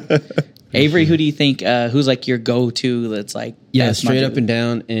 Avery, who do you think? Who's like your go-to? That's like Yeah, that's my straight up dude? and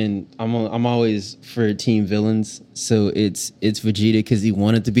down, and I'm always for team villains. So it's Vegeta because he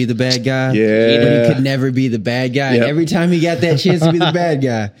wanted to be the bad guy. Yeah. but he could never be the bad guy. Yep. Every time he got that chance to be the bad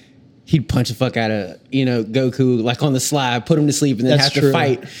guy, he'd punch the fuck out of Goku like on the slide, put him to sleep, and then That's have true. to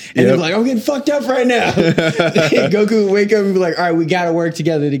fight. And Yep. he'd be like, "I'm getting fucked up right now." Goku would wake up and be like, "All right, we got to work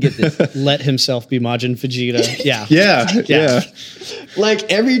together to get this." let himself be Majin Vegeta. Yeah. yeah.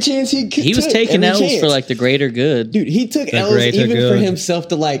 Like every chance he could, He was taking L's for like the greater good. Dude, he took L's greater even for good. himself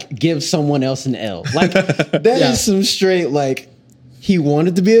to like give someone else an L. Like that is Yeah. some straight like he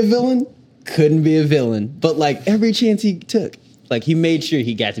wanted to be a villain, couldn't be a villain, but like every chance he took, like he made sure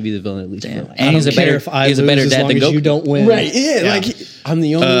he got to be the villain at least. Damn. For like, And he's a Care better if I he's a lose better as dad long than as Goku. you don't win. right? Yeah, like I'm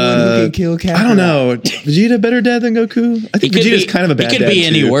the only one who can kill Kakarot. I don't know. Vegeta better dad than Goku? I think Vegeta's kind of a bad He could dad be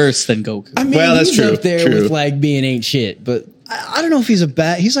any too. worse than Goku. I mean, Well, that's he's true, up there true. with like being ain't shit, but I don't know if he's a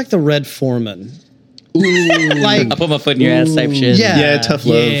bad. He's like the Red Foreman. Like, I'll put my foot in your ass type shit. Yeah. Yeah, tough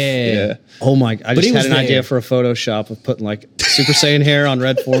love. Yeah. Yeah. oh my! I he just was had an there. idea for a Photoshop of putting like Super Saiyan hair on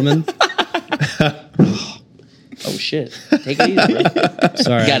Red Foreman. Oh shit. Take it easy, bro.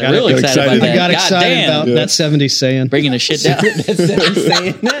 Sorry, Got I real excited excited. about that. I got God excited damn. about that 70s Saiyan. Bringing the shit down. that's what I'm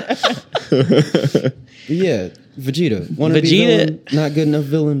saying. But yeah, Vegeta. Wanted to be Vegeta- a villain, not good enough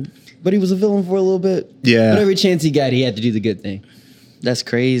villain, but he was a villain for a little bit. Yeah. But every chance he got, he had to do the good thing. That's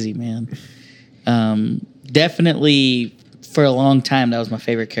crazy, man. Definitely for a long time that was my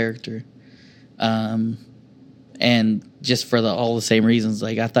favorite character. And just for all the same reasons.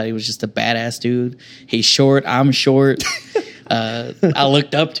 Like I thought he was just a badass dude. He's short, I'm short. I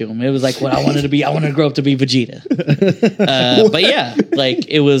looked up to him. It was like what I wanted to be. I wanted to grow up to be Vegeta. But yeah, like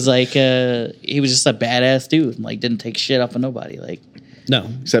it was like he was just a badass dude. Like didn't take shit off of nobody. Like No,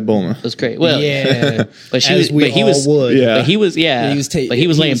 Except Bulma. it was great. Well, Yeah. but she as was. we But he all was. would. Yeah. But he was. Yeah. He was, but he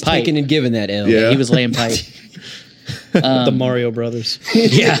was laying pipe. taking and giving that L. Yeah. He was laying pipe. the Mario Brothers.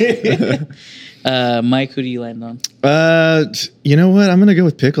 Yeah. Mike, who do you land on? You know what? I'm gonna go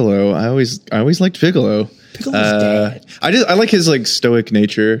with Piccolo. I always liked Piccolo. Piccolo's dad. I like his like stoic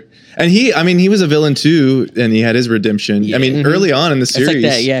nature. And he was a villain too, and he had his redemption. I mean, early on in the like series,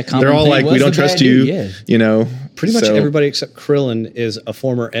 that, yeah, common they're all thing. like, Was "We don't the trust bad you," dude, yeah. you know. Pretty much So, everybody except Krillin is a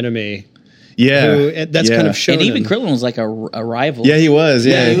former enemy. Yeah, Who, that's yeah. kind of shown. And even in- Krillin was like a rival. Yeah, he was.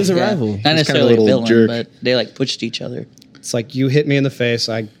 Yeah, he was a Yeah. rival. Not He's kinda necessarily a a little villain, jerk. but they like pushed each other. It's like you hit me in the face.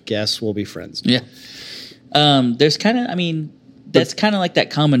 I guess we'll be friends. Yeah. There's kind of, I mean, that's kind of like that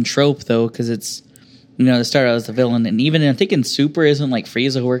common trope though, because it's, they start out as the villain, and even I think in Super isn't like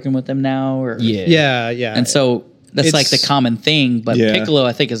Frieza working with them now, or Yeah. Yeah. and so that's It's- like the common thing. But Yeah. Piccolo,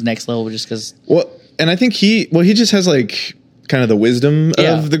 I think, is next level just because. Well, and I think he just has like kind of the wisdom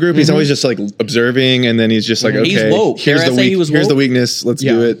Yeah. of the group. He's always just like observing, and then he's just like, He's okay, woke. here's Dare I the say he was here's the woke? weakness. Let's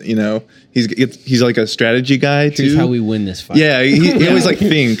Yeah. do it. He's like a strategy guy too. Here's how we win this fight. Yeah, he always like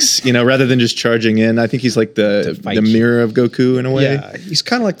thinks, rather than just charging in. I think he's like the fight mirror of Goku in a way. Yeah, he's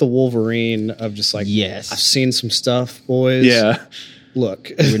kind of like the Wolverine of just like, Yes. I've seen some stuff, boys. Yeah.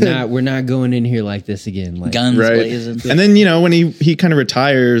 Look, We're not going in here like this again. Like Guns Right. blazing. And then, when he kind of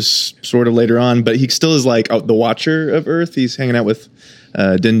retires sort of later on, but he still is like the watcher of Earth. He's hanging out with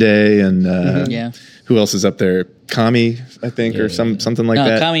Dende and Yeah. who else is up there? Kami, I think, or something like No,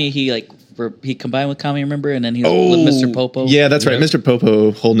 that. Kami, he combined with Kami, remember? And then he was with Mr. Popo. Yeah, that's right. Yep. Mr.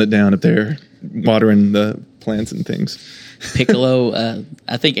 Popo holding it down up there, watering the plants and things. Piccolo.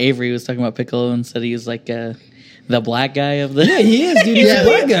 I think Avery was talking about Piccolo and said he was like the black guy of the. Yeah, he is, dude. He's a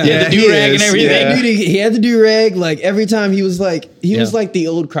black guy. Yeah, the do-rag and everything. Yeah. Dude, he had the do-rag. Like, every time he was like the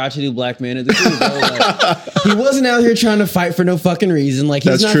old crotchety black man at the crew, bro. Like, he wasn't out here trying to fight for no fucking reason. Like,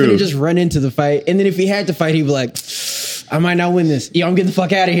 he's That's not true. gonna just run into the fight. And then if he had to fight, he'd be like, I might not win this. Yo, I'm getting the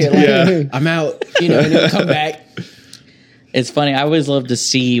fuck out of here. Like, Yeah. I'm out. You know, and then come back. It's funny. I always loved to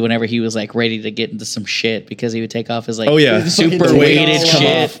see whenever he was like ready to get into some shit because he would take off his like Oh, yeah. super Fucking weighted take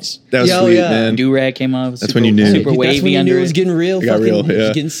shit. That was Yo, sweet, yeah. man. Do rag came off. That's when you knew. Super That's when wavy you under knew it was getting real. It got Fucking, real, he was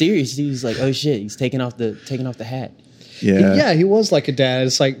yeah. getting serious. He was like, oh shit, he's taking off the hat. Yeah. Yeah, he was like a dad.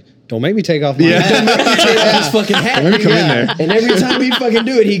 It's like, don't make me take off my Yeah. hat. Take off his fucking hat. Let me come in there. And every time he'd fucking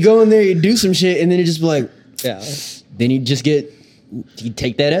do it, he'd go in there, he'd do some shit, and then he'd just be like, Yeah. then he'd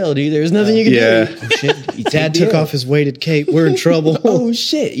take that L, dude. There's nothing you can Yeah. do. Oh, shit. He Dad take took the L. off his weighted cape. We're in trouble. Oh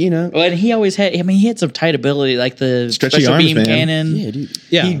shit, you know. Well, and he always had. I mean, he had some tight ability, like the Stretchy special arms, beam man. cannon. Yeah, dude.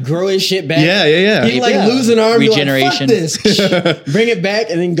 Yeah. He'd grow his shit back. Yeah. He'd like Yeah. lose an arm, Regeneration. be like, fuck this. Bring it back,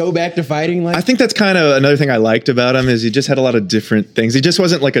 and then go back to fighting. Like, I think that's kind of another thing I liked about him is he just had a lot of different things. He just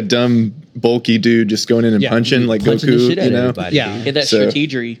wasn't like a dumb, bulky dude just going in and Yeah. punching like punching the Goku, shit out you of know? everybody. Yeah. He had that So-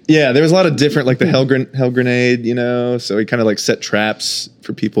 strategery. Yeah, there was a lot of different, like the hell grenade, you know. So he kind of like set traps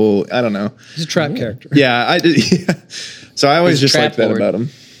for people. I don't know. He's a trap character. Yeah, I did. Yeah. So I always He's a just liked trap that lord. about him.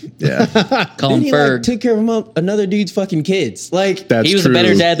 Yeah, Call Then him he like Ferg. took care of another dude's fucking kids. Like, that's He was true. a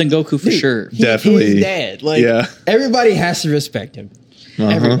better dad than Goku for sure. Definitely. his dad. Like, Yeah. everybody has to respect him.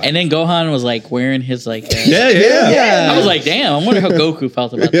 Uh-huh. And then Gohan was like wearing his like. Yeah. I was like, damn. I wonder how Goku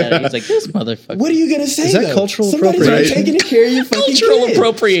felt about that. He was like, this motherfucker. What are you gonna say? Is that though? cultural Somebody's appropriation? taking care of your fucking Cultural kid.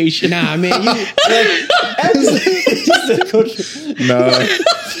 appropriation. Nah, man. You, like, absolutely. No,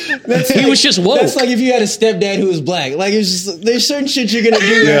 He like- was just woke. That's like if you had a stepdad who was black. Like, it's just there's certain shit you're gonna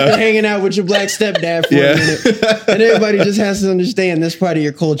do Yeah. after hanging out with your black stepdad for Yeah. a minute, and everybody just has to understand that's part of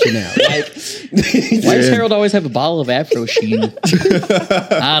your culture now. Like, Why does Harold always have a bottle of Afro Sheen?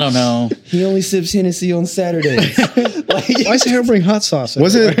 I don't know. he only sips Hennessy on Saturdays. Like, Why does Harold bring hot sauce?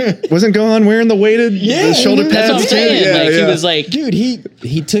 wasn't Gohan wearing the weighted the shoulder that's pads? That's what I'm too? saying. Yeah, like yeah. he was like, dude, he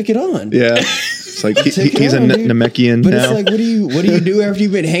took it on. Yeah, it's like Took it he's a on, dude. Namekian But now. it's like, what do you do after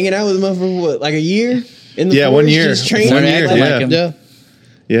you've been hanging out with him for what, like a year? In the Yeah, forest, 1 year. just training? 1 Started year, acting yeah. like him. Yeah.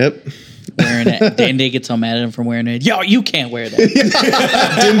 Yep. wearing it. Dende gets all mad at him for wearing it. Yo, you can't wear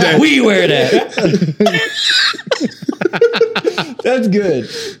that. We wear that. That's good.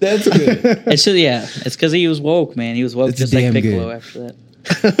 That's good. It's just, yeah, it's because he was woke, man. He was woke It's just like damn Piccolo good. after that.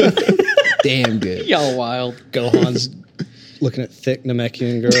 Damn good. Y'all wild. Gohan's looking at thick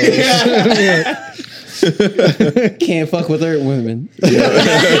Namekian girls. Can't fuck with Earth women.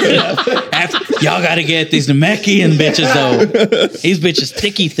 Y'all got to get these Namekian bitches though. These bitches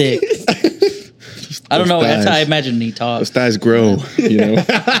thicky thick. I don't know. That's how I thighs. imagine he Those talks. thighs grow, you know.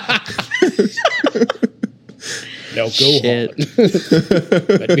 No, Shit.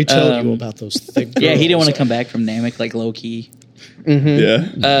 Gohan. Let me tell you about those thick girls. Yeah, he didn't want to come back from Namek like low key.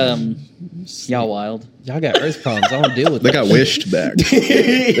 Yeah, Y'all wild. Y'all got Earth problems. I don't deal with they that. got wished back.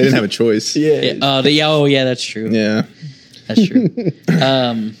 They didn't have a choice. Yeah. Oh yeah, that's true. Yeah. That's true.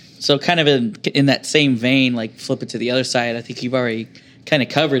 So kind of in that same vein, like flip it to the other side. I think you've already kind of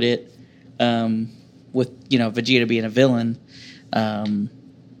covered it with Vegeta being a villain.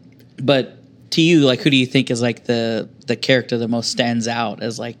 But to you, like, who do you think is like the character that most stands out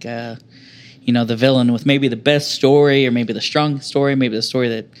as like the villain with maybe the best story or maybe the strongest story, maybe the story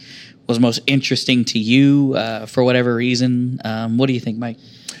that was most interesting to you for whatever reason? What do you think, Mike?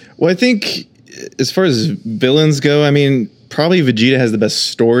 Well, I think as far as villains go, I mean, probably Vegeta has the best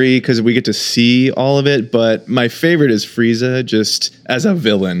story because we get to see all of it. But my favorite is Frieza, just as a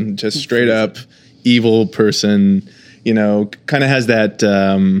villain, just straight up evil person. Kind of has that.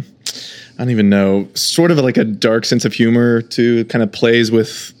 I don't even know, sort of like a dark sense of humor too. Kind of plays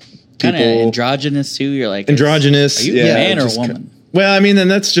with Kind of people. androgynous too. You're like Androgynous. Are you yeah, a man or a just woman? Well, I mean, and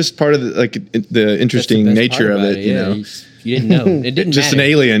that's just part of the That's interesting the best nature part of about it. You know, You didn't know. It didn't just matter. an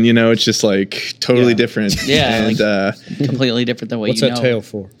alien. It's just like totally Yeah. different. Yeah, and like- completely different than what What's you that know. tail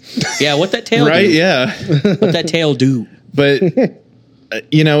for? Yeah, what that tail right? do? Yeah. What that tail do? But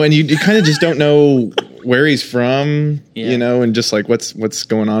and you kind of just don't know where he's from, Yeah. and just like what's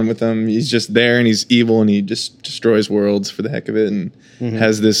going on with him. He's just there and he's evil and he just destroys worlds for the heck of it and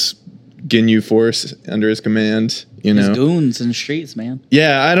has this Ginyu force under his command. His goons in the streets, man.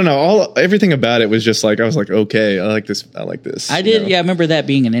 Yeah, I don't know. Everything about it was just like I was like, okay, I like this. I did. Yeah, I remember that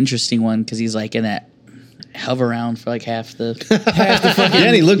being an interesting one because he's like in that hover around for like half the. Yeah,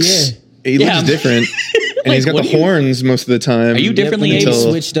 and he looks Yeah. different. And he's got what the do you- horns most of the time. Are you differently when they able?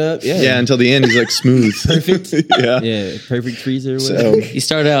 switched up. Yeah. Yeah, until the end, he's like smooth. Perfect. yeah. Yeah, perfect freezer. Or So whatever. He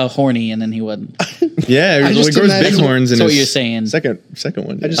started out horny and then he wasn't. yeah, I well, he just grows big imagine- horns in That's what his you're saying. second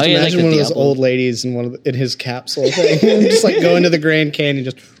one. I just Oh, yeah, imagine like one the of those Diablo. old ladies in his capsule thing, just like going to the Grand Canyon,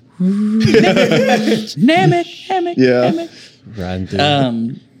 just Namek. Yeah. Riding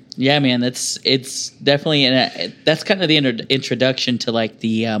through. Yeah, man, it's definitely that's kind of the introduction to like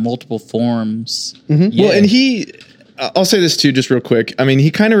the multiple forms. Yeah. Well, and I'll say this too, just real quick. I mean, he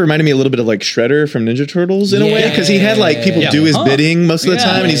kind of reminded me a little bit of like Shredder from Ninja Turtles in a way, because he had like people do his bidding most of the Yeah.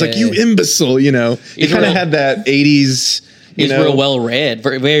 time, and he's like, "You imbecile," you know. He He's kind of real- had that '80s. You He's know, real well read,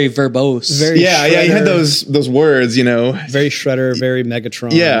 very verbose. yeah, he had those words, you know. very Shredder, very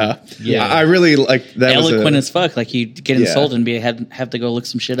Megatron. Yeah, Yeah. I really like that. eloquent was as fuck. Like you get Yeah. insulted and have to go look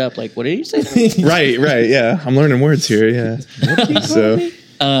some shit up. Like, what did you say? right. Yeah, I'm learning words here. Yeah, so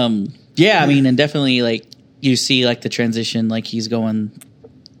Yeah, I mean, and definitely like you see like the transition, like he's going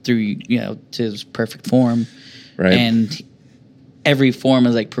through, to his perfect form, right. and every form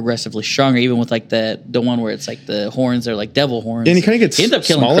is like progressively stronger. Even with like the one where it's like the horns are like devil horns, And he kinda gets he ends up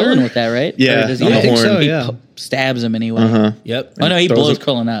killing smaller? Krillin with that, right? Yeah, Or does he on the I think horn. so, yeah. He stabs him anyway. Uh-huh. Yep. Oh no, he throws blows him-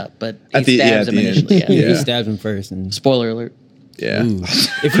 Krillin up, but he At the- yeah, stabs at him the end. initially. Yeah. Yeah. He stabbed him first. And Spoiler alert. Yeah.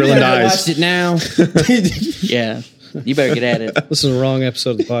 if you Krillin haven't dies. watched it now, Yeah, you better get at it. This is the wrong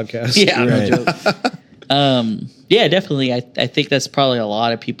episode of the podcast. Yeah, no Right. joke. Yeah, definitely. I think that's probably a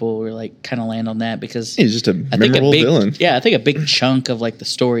lot of people were like kind of land on that because He's just a I think memorable villain. Yeah, I think a big chunk of like the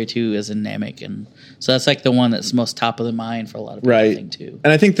story too is in Namek, and so that's like the one that's most top of the mind for a lot of people. I Right. think too.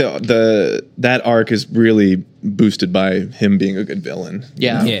 And I think that arc is really boosted by him being a good villain.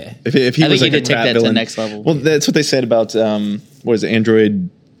 Yeah. yeah. If he I was think like he a did take crap that to the villain, next level. Well, that's what they said about what is it, Android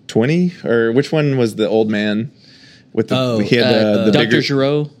 20, or which one was the old man with the Oh, he had the Dr. bigger.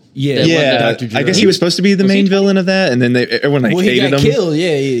 Giro. Yeah. The one Yeah, that- Dr. I guess Giro. he was supposed to be the Was he main 20? villain of that, and then everyone like Well, he hated got him. killed.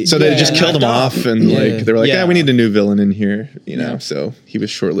 Yeah. So they just killed him knocked off, and Yeah. like they were like, Yeah. "Yeah, we need a new villain in here," Yeah. So he was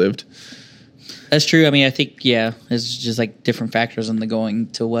short lived. That's true. I mean, I think it's just like different factors in the going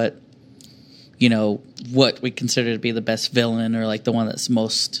to what we consider to be the best villain or like the one that's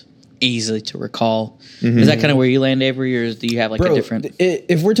most easy to recall. Is that kind of where you land, Avery, or do you have like Bro, a different?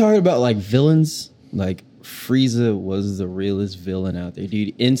 if we're talking about like villains, like Frieza was the realest villain out there,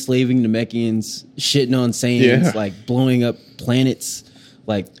 dude. Enslaving Namekians, shitting on Saiyans, Yeah. like blowing up planets.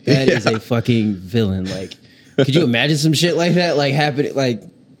 Like that is a fucking villain. Like, could you imagine some shit like that like happening? Like,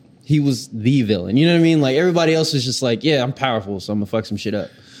 he was the villain. You know what I mean? Like everybody else was just like, yeah, I'm powerful, so I'm gonna fuck some shit up.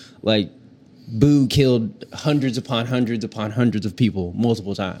 Like, Boo killed hundreds upon hundreds upon hundreds of people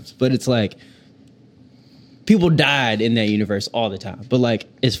multiple times, but it's like people died in that universe all the time. But like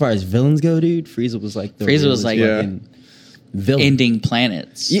as far as villains go, dude, Frieza was like the Frieza was realest like- fucking villain. Ending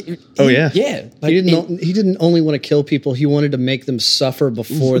planets. Oh, yeah. yeah. Like, He didn't only want to kill people; he wanted to make them suffer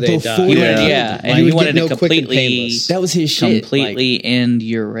before they Before died. He Yeah. wanted, Yeah. and He he would wanted get to no quick and completely, painless. that was his shit. completely end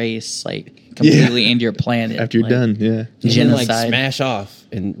your race, like completely end your planet After you're like, done, yeah. Like, and then, Genocide. like smash off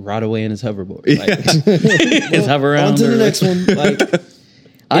and rot away in his hoverboard. Yeah. Like, His hover on around. to the or- next one. Like,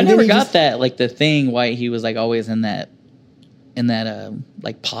 I and never then he got just- that. Like the thing, why he was like always in that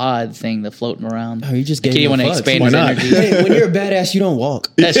like pod thing, the floating around. Oh, he just Like, gave he no didn't want to fucks. expand Why his not? energy. Hey, when you're a badass, you don't walk.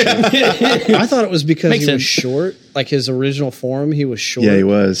 That's true. I thought it was because Makes he was sense. short, like his original form. He was short. Yeah, he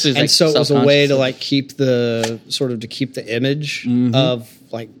was. So he's, And like, so it was a way to self-conscious. like keep the image of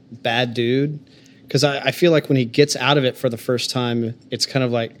like bad dude. Because I feel like when he gets out of it for the first time, it's kind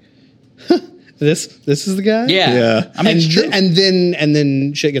of like this is the guy. Yeah. Yeah. I mean, it's true. and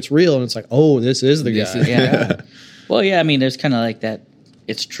then shit gets real, and it's like, oh, this is the guy. Yeah. Well, yeah. I mean, there's kind of like that.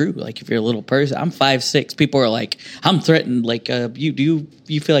 It's true. Like if you're a little person, I'm 5'6". People are like, I'm threatened. Like, you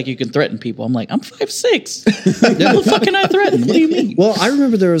feel like you can threaten people? I'm like, I'm 5'6". How the fuck can I threaten? What do you mean? Well, I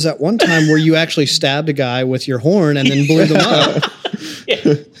remember there was that one time where you actually stabbed a guy with your horn and then blew them up.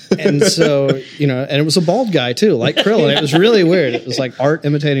 And so, and it was a bald guy too, like Krillin. It was really weird. It was like art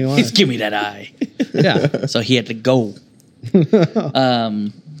imitating life. Just give me that eye. Yeah. So he had to go.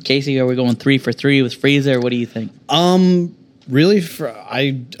 Casey, are we going 3 for 3 with Frieza, or what do you think? Really,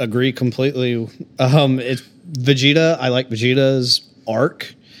 I agree completely. It's Vegeta. I like Vegeta's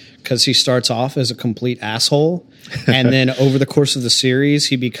arc because he starts off as a complete asshole, and then over the course of the series,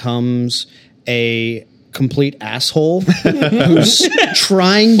 he becomes a complete asshole who's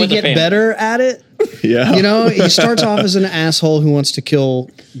trying to With a get family. better at it. Yeah. He starts off as an asshole who wants to kill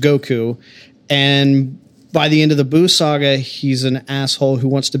Goku, and by the end of the Buu saga, he's an asshole who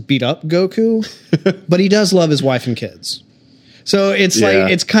wants to beat up Goku, but he does love his wife and kids. So it's Yeah.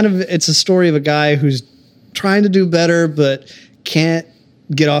 like it's a story of a guy who's trying to do better but can't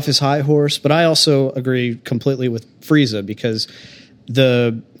get off his high horse, but I also agree completely with Frieza because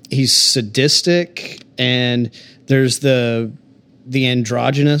he's sadistic and there's the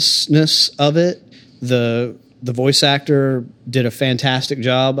androgynousness of it. The voice actor did a fantastic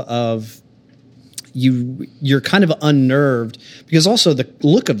job of you're kind of unnerved because also the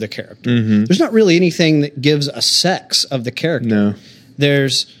look of the character. Mm-hmm. There's not really anything that gives a sex of the character. No.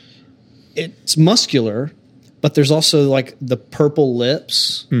 It's muscular, but there's also like the purple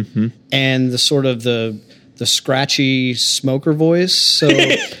lips and the sort of the scratchy smoker voice. So so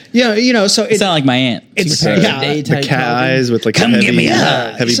It's not like my aunt. it's The cat eyes with like Come heavy, give me a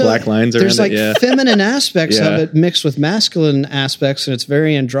hug. heavy black lines around there's like it. Yeah. feminine aspects Yeah. of it mixed with masculine aspects, and it's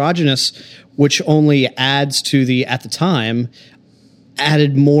very androgynous, which only adds to at the time,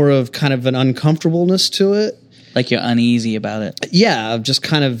 added more of kind of an uncomfortableness to it. Like you're uneasy about it. Yeah, just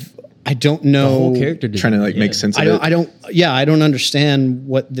kind of, I don't know. The whole character Trying to like make sense of it. I don't understand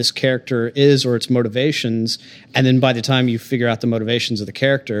what this character is or its motivations. And then by the time you figure out the motivations of the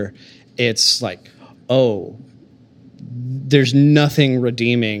character, it's like, oh, there's nothing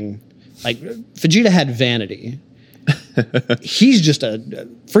redeeming. Like Vegeta had vanity.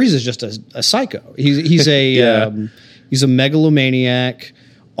 Frieza's just a psycho. He's a megalomaniac,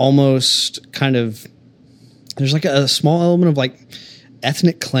 almost kind of. There's like a small element of like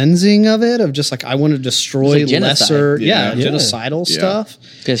ethnic cleansing of it, of just like I want to destroy It's like genocide. lesser, Yeah. genocidal Yeah. stuff.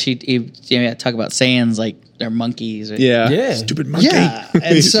 Because he talk about Saiyans like they're monkeys. Or, Yeah. Stupid monkey. Yeah, and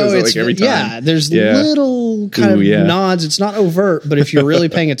He so says it, it's like, every time. there's Yeah. little kind Ooh, of yeah. nods. It's not overt, but if you're really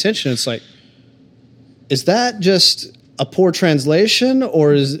paying attention, it's like, is that just a poor translation,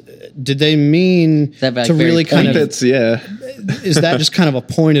 or did they mean that, like, to very really kind of? That's Is that just kind of a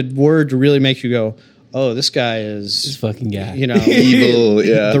pointed word to really make you go, oh, this guy This is, fucking guy. evil.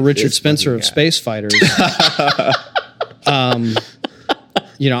 Yeah. the Richard This Spencer of fucking guy. space fighters.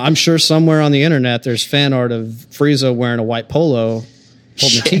 I'm sure somewhere on the internet there's fan art of Frieza wearing a white polo,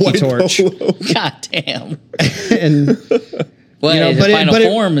 holding a tiki torch, God damn. and Well, his but final it-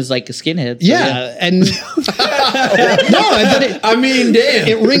 form is like a skinhead. So yeah, and no, but I mean, damn.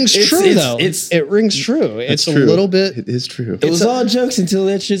 it rings true though. It's It rings true. It's true. a little bit. It is true. It was all jokes until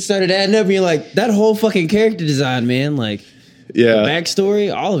that shit started adding up. And you're like, that whole fucking character design, man. Like, Yeah.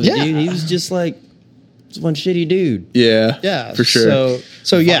 backstory, all of it, Yeah. dude. He was just like one shitty dude. Yeah. Yeah, For sure.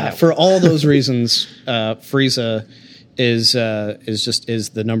 So yeah, for all those reasons, Frieza is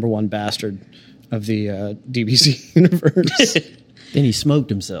the number one bastard of the DBZ universe. Then he smoked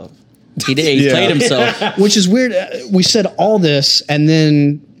himself. he did. He Yeah. played himself. Which is weird. We said all this, and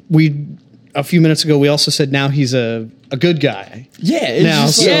then a few minutes ago we also said now he's a good guy. Yeah. It's Now,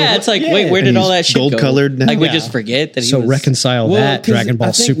 just so- Yeah, it's like, yeah. wait, where did And all he's that shit go? gold-colored now? Like we Yeah. just forget that he So was. reconcile that, 'cause Dragon Ball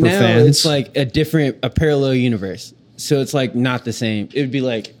I think super now fans. it's like a parallel universe. So it's like not the same. It would be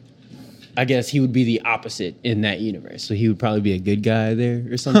like, I guess he would be the opposite in that universe. So he would probably be a good guy there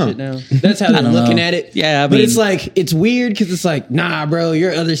or some shit now. That's how they're don't looking know. at it. Yeah, I but mean- it's like, it's weird because it's like, nah, bro,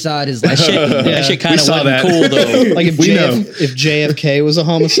 your other side is like, That shit kind of saw wasn't that. cool though. like if JFK was a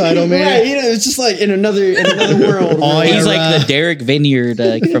homicidal man. right, you know, it's just like in another world. Oh, where- yeah. He's like the Derek Vineyard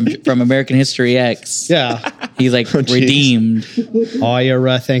from American History X. Yeah. He's like geez. redeemed.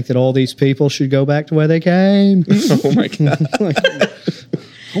 I think that all these people should go back to where they came. Oh my god.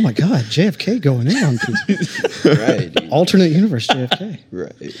 Oh my God, JFK going in on people. right, dude. Alternate universe JFK.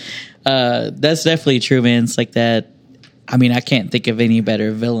 Right. That's definitely true, man. It's like that. I mean, I can't think of any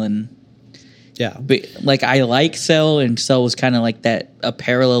better villain. Yeah. But like, I like Cell, and Cell was kind of like that, a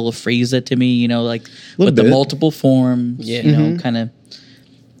parallel of Frieza to me. You know, like with the bit. multiple forms. Yeah. You know, kind of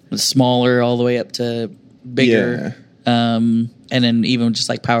smaller all the way up to bigger. And then even just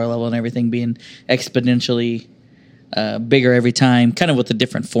like power level and everything being exponentially bigger every time, kind of with a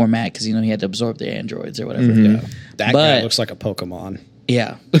different format because, you know, he had to absorb the androids or whatever. That guy But- looks like a Pokemon.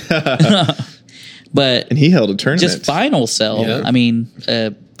 Yeah. But And he held a tournament. just final Cell, Yeah. I mean,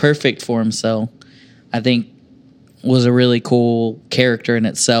 perfect form Cell, I think was a really cool character in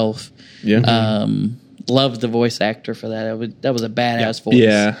itself. Yeah. Loved the voice actor for that. That was a badass voice.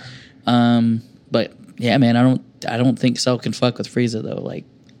 yeah. But yeah, man, I don't think Cell can fuck with Frieza though. Like,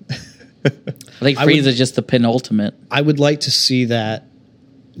 I think I would- Frieza's just the penultimate. I would like to see that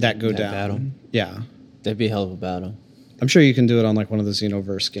go down. battle. Yeah. That'd be a hell of a battle. I'm sure you can do it on like one of the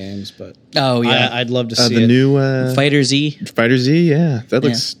Xenoverse games, but Oh yeah, I'd love to see The it. new Fighter Z. Fighter Z. Yeah. That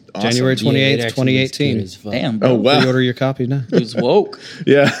looks awesome. January 28th, Yeah, it actually looks 2018. good as fuck. Damn, bro. Oh wow. Pre-order your copies now. Who's woke?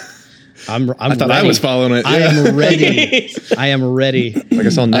 Yeah. I'm I thought I ready. was following it. I Yeah. am ready. I am ready. Like I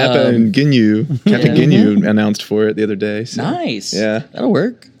saw Nappa and Ginyu. Captain Ginyu announced for it the other day. So. Nice. Yeah. That'll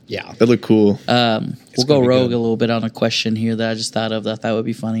work. Yeah. That look cool. We'll go gonna be rogue good. a little bit on a question here that I just thought of that I thought would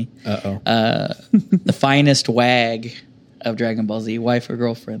be funny. Uh-oh. The finest wag of Dragon Ball Z, wife or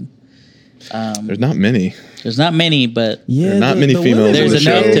girlfriend? There's not many. There's not many, but Yeah, not many women females There's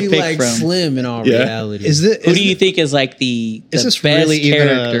were enough to very, pick like, from. Slim in all Yeah. reality. who do you think is like the Is this best really even a-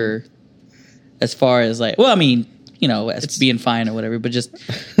 character as far as like? Well, I mean, you know, as being fine or whatever, but just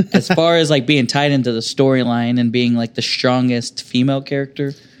as far as like being tied into the storyline and being like the strongest female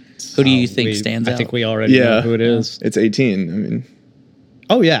character. Who do you think stands out? I think we already know Yeah. who it is. It's 18. I mean,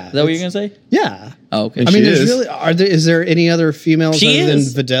 Oh yeah. Is that what you're gonna say? Yeah. Oh, okay. And I mean, she there's is. really is there any other females She other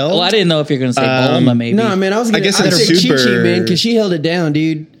is. than Videl? Well, I didn't know if you're gonna say Bulma. Maybe. No, man, I was gonna, I guess I'd it's say super- Chi-Chi, man, because she held it down,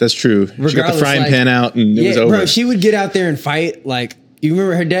 dude. that's true. She got the Regardless, frying like- pan out and it was over. Bro, she would get out there and fight. Like, you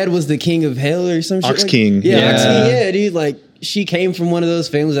remember her dad was the king of hell or some shit? Ox like- King. Yeah, Ox Yeah. King, yeah, dude. Like, she came from one of those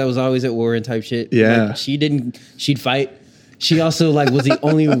families that was always at war and type shit. Yeah. Like, she'd fight. She also, like, was the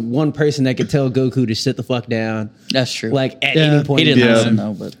only one person that could tell Goku to sit the fuck down. That's true. Like, at Yeah. any point. he didn't in time. listen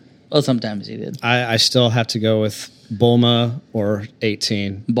though, but well, sometimes he did. I still have to go with Bulma or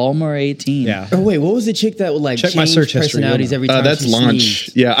 18. Bulma or 18. Yeah. Oh, wait, what was the chick that would, like, Check my change search history, personalities you'll know. every time That's she Launch.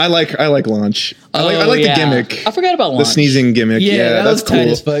 sneezed? Yeah, I like Launch. I Oh, like yeah. the gimmick. I forgot about The Launch. sneezing gimmick. Yeah, Yeah, that that's was tight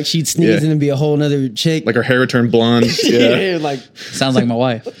cool. as fuck. She'd sneeze Yeah. and then be a whole nother chick. Like her hair turned blonde. Yeah. yeah, like, Sounds like my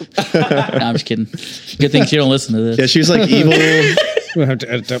wife. No, I'm just kidding. Good thing she don't listen to this. Yeah, she was like evil. We'll have to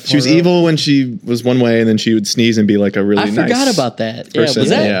edit that She was part out. evil when she was one way, and then she would sneeze and be like a really I nice. forgot about that. Yeah, person, was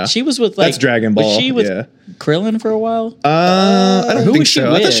that? yeah. She was with like That's Dragon Was Ball, she with yeah. Krillin for a while? I don't Who think was she so.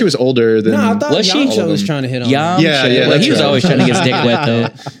 I thought with? she was older than. no, I thought Was she? Yamcha was trying to hit on her. Yamcha. Yeah, yeah, Well, that's he was right. always trying to get his dick wet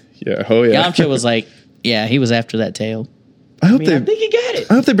though. Yeah. Oh yeah. Yamcha was like, yeah, he was after that tail. I hope I they. think he got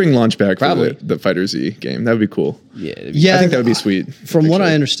it. I hope they bring Launch back Probably. for the Fighter Z game. That would be cool. Yeah. Yeah, I think that would be sweet. From what I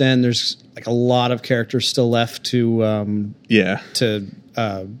actually. understand, there's like a lot of characters still left to Yeah.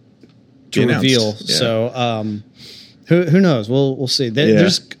 Be announced. reveal. Yeah. So who knows? We'll see. Yeah.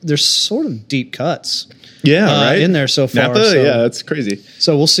 There's sort of deep cuts Yeah. Right. in there so far. Nappa. so, Yeah, that's crazy.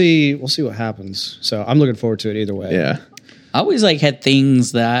 so we'll see what happens. So I'm looking forward to it either way. Yeah. I always like had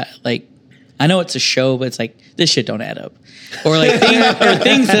things that like I know it's a show, but it's like this shit don't add up, or like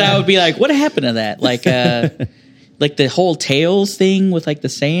things that I would be like, what happened to that? Like the whole Tails thing with like the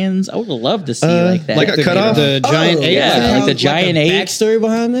Saiyans. I would love to see like that. like a cutoff? The giant ape. yeah, like the giant a ape. backstory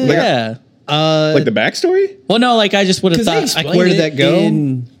behind that. Yeah. Like the backstory. Well, no, like I just would have Because they thought. explained Like, where did it that go?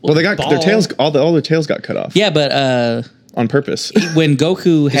 in Well, they got their Ball. tails. All their tails got cut off. yeah, but On purpose. when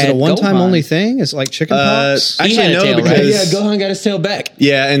Goku Is had it a one-time Gohan, only thing? Is it like chicken pox? He Actually, had a no, tail, right? because Yeah, Gohan got his tail back.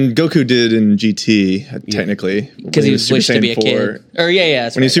 yeah, and Goku did in GT technically because he was Super wished to be a Saiyan 4. kid. Or yeah,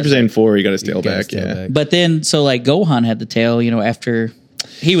 that's When he was right, Super that's Saiyan 4, he got his tail got his back. tail Yeah. back. But then, so like Gohan had the tail, you know, after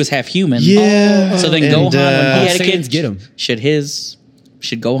he was half human. Yeah. So then And, Gohan, when he had a Saiyans kid, get him.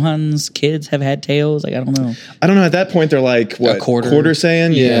 Should Gohan's kids have had tails? Like I don't know. I don't know. At that point, they're like what quarter.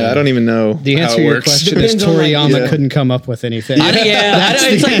 Saiyan? Yeah, I don't even know. The how answer it to your works. question is Depends on, like, Toriyama yeah. couldn't come up with anything. I don't,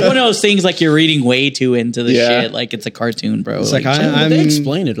 it's like one of those things like you're reading way too into the Yeah. shit. Like it's a cartoon, bro. It's like, But they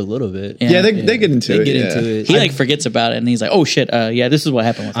explain it a little bit. Yeah. Yeah, they get into They it. get yeah. into it. he like forgets about it and he's like, oh shit, yeah, this is what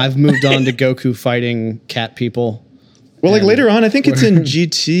happened with I've moved on to Goku fighting cat people. Well, like And- later on, I think it's in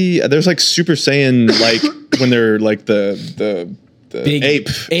GT. There's like Super Saiyan, like when they're like the Big ape.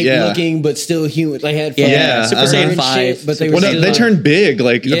 ape yeah. looking, but still human. Like had Yeah, Super fur Saiyan and 5. shit, but they Super were Well, no, still they like- turn big.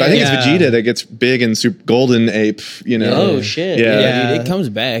 Like Yeah. I think it's Yeah. Vegeta that gets big and super golden ape. You know. Oh shit. Yeah. Yeah, dude, it comes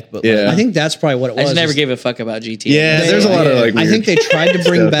back, but Yeah. like, I think that's probably what it I was. just never is- gave a fuck about GT. Yeah, there's a lot of like. I think they weird tried to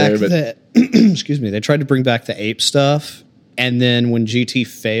bring stuff back there, the excuse me, they tried to bring back the ape stuff, and then when GT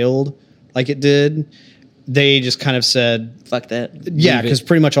failed like it did, they just kind of said, fuck that. yeah, Leave it. because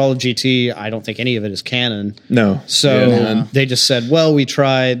pretty much all of GT, I don't think any of it is canon. no. So Yeah, none. they just said, well, we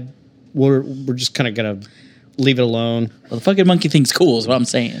tried, we're just kind of gonna leave it alone. Well, the fucking monkey thing's cool is what I'm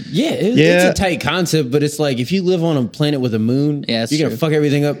saying. yeah, Yeah. it's a tight concept, but it's like if you live on a planet with a moon, Yeah, that's you're gonna true. fuck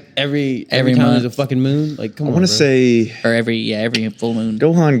everything up every Every time month. there's a fucking moon. Like, come I on, want to bro. say Or every full moon.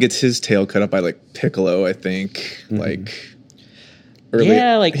 Gohan gets his tail cut up by like Piccolo. I think like. Early.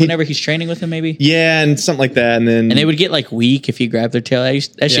 Yeah, like whenever he's training with him, maybe. Yeah, and something like that, and then And they would get like weak if you grabbed their tail. That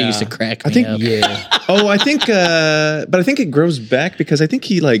shit Yeah. used to crack me I think up. yeah, Oh, I think, but I think it grows back because I think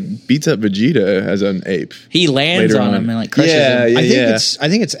he like beats up Vegeta as an ape. He lands Later on on. him and like crushes Yeah, him. yeah. I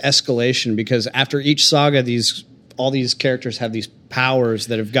think it's escalation because after each saga, all these characters have these powers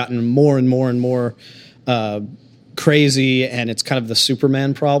that have gotten more and more and more crazy, and it's kind of the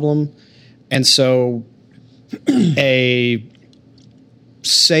Superman problem. And so, a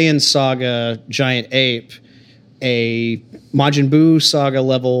Saiyan saga giant ape, a Majin Buu saga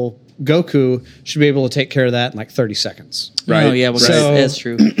level Goku should be able to take care of that in like 30 seconds. Right. Oh, yeah, well, So- that's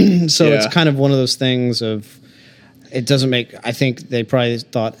true. So Yeah. it's kind of one of those things of it doesn't make. I think they probably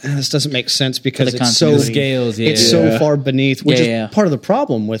thought this doesn't make sense because the it's so continuity. Scales, yeah. it's so Yeah. far beneath. Which Yeah. is part of the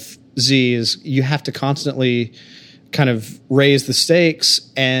problem with Z is you have to constantly kind of raise the stakes,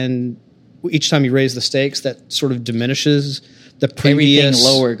 and each time you raise the stakes, that sort of diminishes the Everything previous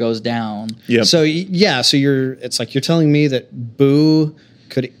lower goes down. Yep. So yeah, so it's like you're telling me that Boo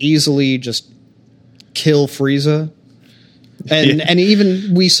could easily just kill Frieza, and Yeah. and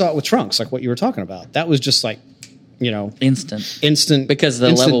even we saw it with Trunks, like what you were talking about. That was just like, Instant. instant Because the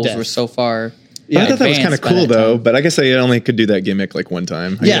instant levels death. were so far. I thought that was kind of advanced by cool that though, time. but I guess I only could do that gimmick like one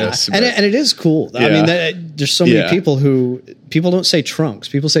time. I Yeah, guess, and but- it is cool. I Yeah. mean, there's so many Yeah. people who don't say Trunks.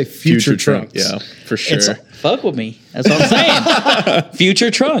 People say future Trunks. Yeah, for sure. It's Fuck with me. That's what I'm saying. Future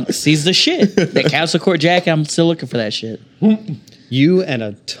Trunks. He's the shit. That Council Court jacket, I'm still looking for that shit. You and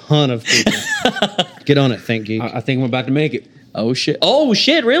a ton of people. Get on it, Think Geek. I think I'm about to make it. Oh shit. Oh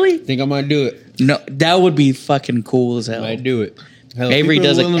shit, really? I think I might do it. No, that would be fucking cool as hell. Might do it. Hell, Avery people are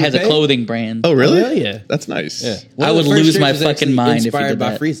has willing to has a pay. clothing brand. Oh, really? Oh, hell yeah. That's nice. Yeah. I One would of the first lose my shirts is fucking actually mind if you inspired did by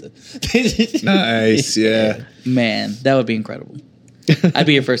that. Frieza. Nice. Yeah. Man, that would be incredible. I'd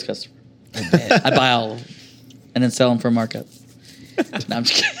be your first customer. I'd buy all of them and then sell them for a markup. No, I'm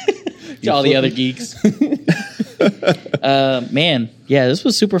just kidding. To all the other geeks. Man, yeah, this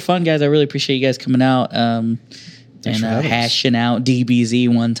was super fun, guys. I really appreciate you guys coming out and for having us. hashing out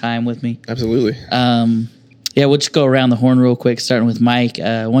DBZ one time with me. Absolutely. Yeah, we'll just go around the horn real quick, starting with Mike.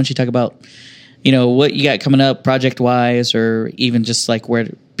 Why don't you talk about, what you got coming up project-wise, or even just like where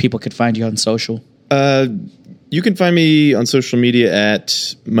people could find you on social? You can find me on social media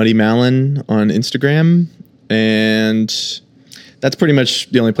at Muddy Malin on Instagram, and that's pretty much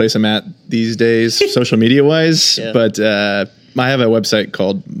the only place I'm at these days, social media wise. Yeah. But I have a website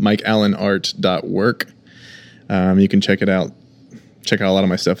called mikeallenart.work. You can check it out. Check out a lot of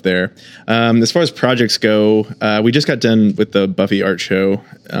my stuff there. As far as projects go, we just got done with the Buffy art show.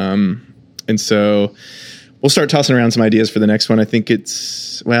 And so we'll start tossing around some ideas for the next one. I think I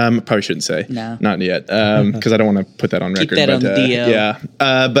probably shouldn't say. No. Not yet. Because I don't want to put that on record. that but, on the DL. Yeah.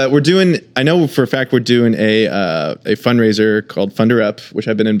 But I know for a fact we're doing a fundraiser called Funder Up, which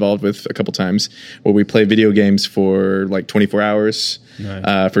I've been involved with a couple times, where we play video games for like 24 hours.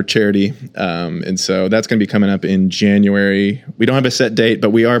 Nice. For charity. And so that's going to be coming up in January. We don't have a set date,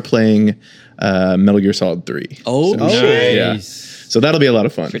 but we are playing Metal Gear Solid 3. Oh, So, shit. yeah. Nice. So that'll be a lot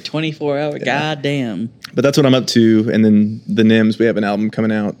of fun. For 24 hours. Goddamn. But that's what I'm up to. And then the NIMS, we have an album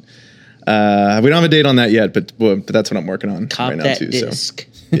coming out. We don't have a date on that yet, but that's what I'm working on Cop right now that too. disc.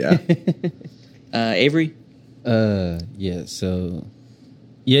 So yeah. Avery? Yeah, so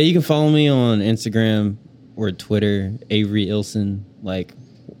you can follow me on Instagram or Twitter, Avery Ilson, like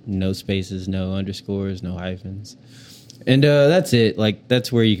no spaces, no underscores, no hyphens. And that's it. Like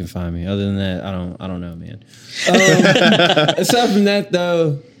that's where you can find me. Other than that, I don't know, man. Aside from that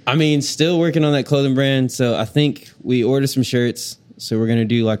though, I mean, still working on that clothing brand. So I think we ordered some shirts. So we're gonna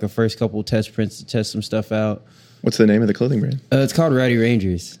do like a first couple test prints to test some stuff out. What's the name of the clothing brand? It's called Rowdy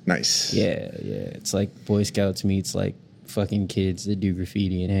Rangers. Nice. Yeah. It's like Boy Scouts meets like fucking kids that do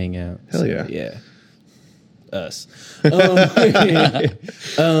graffiti and hang out. Hell yeah. Yeah. Us.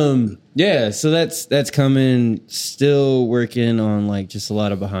 Yeah, so that's coming. Still working on like just a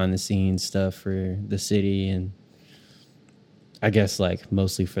lot of behind the scenes stuff for the city, and I guess like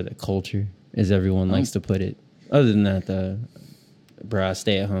mostly for the culture, as everyone likes to put it. Other than that, bro, I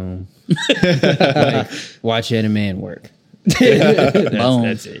stay at home, like, watch anime and work. Boom.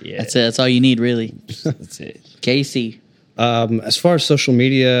 That's it. Yeah, That's it. That's all you need, really. That's it. Casey. As far as social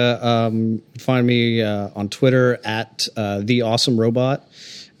media, find me on Twitter at The Awesome Robot,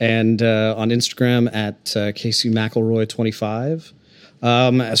 and on Instagram at Casey McElroy 25.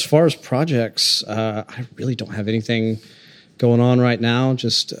 As far as projects, I really don't have anything going on right now.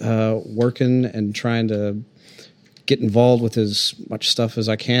 Just working and trying to get involved with as much stuff as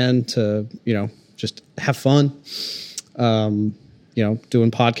I can to just have fun. Doing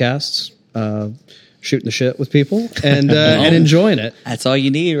podcasts. Shooting the shit with people and enjoying it. That's all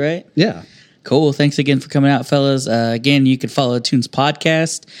you need, right? Yeah. Cool. Thanks again for coming out, fellas. Again, you can follow Tunes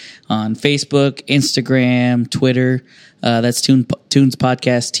Podcast on Facebook, Instagram, Twitter. That's Tunes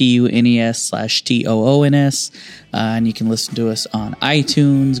Podcast, TUNES/TOONS. And you can listen to us on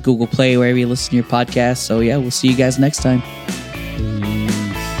iTunes, Google Play, wherever you listen to your podcast. So, yeah, we'll see you guys next time.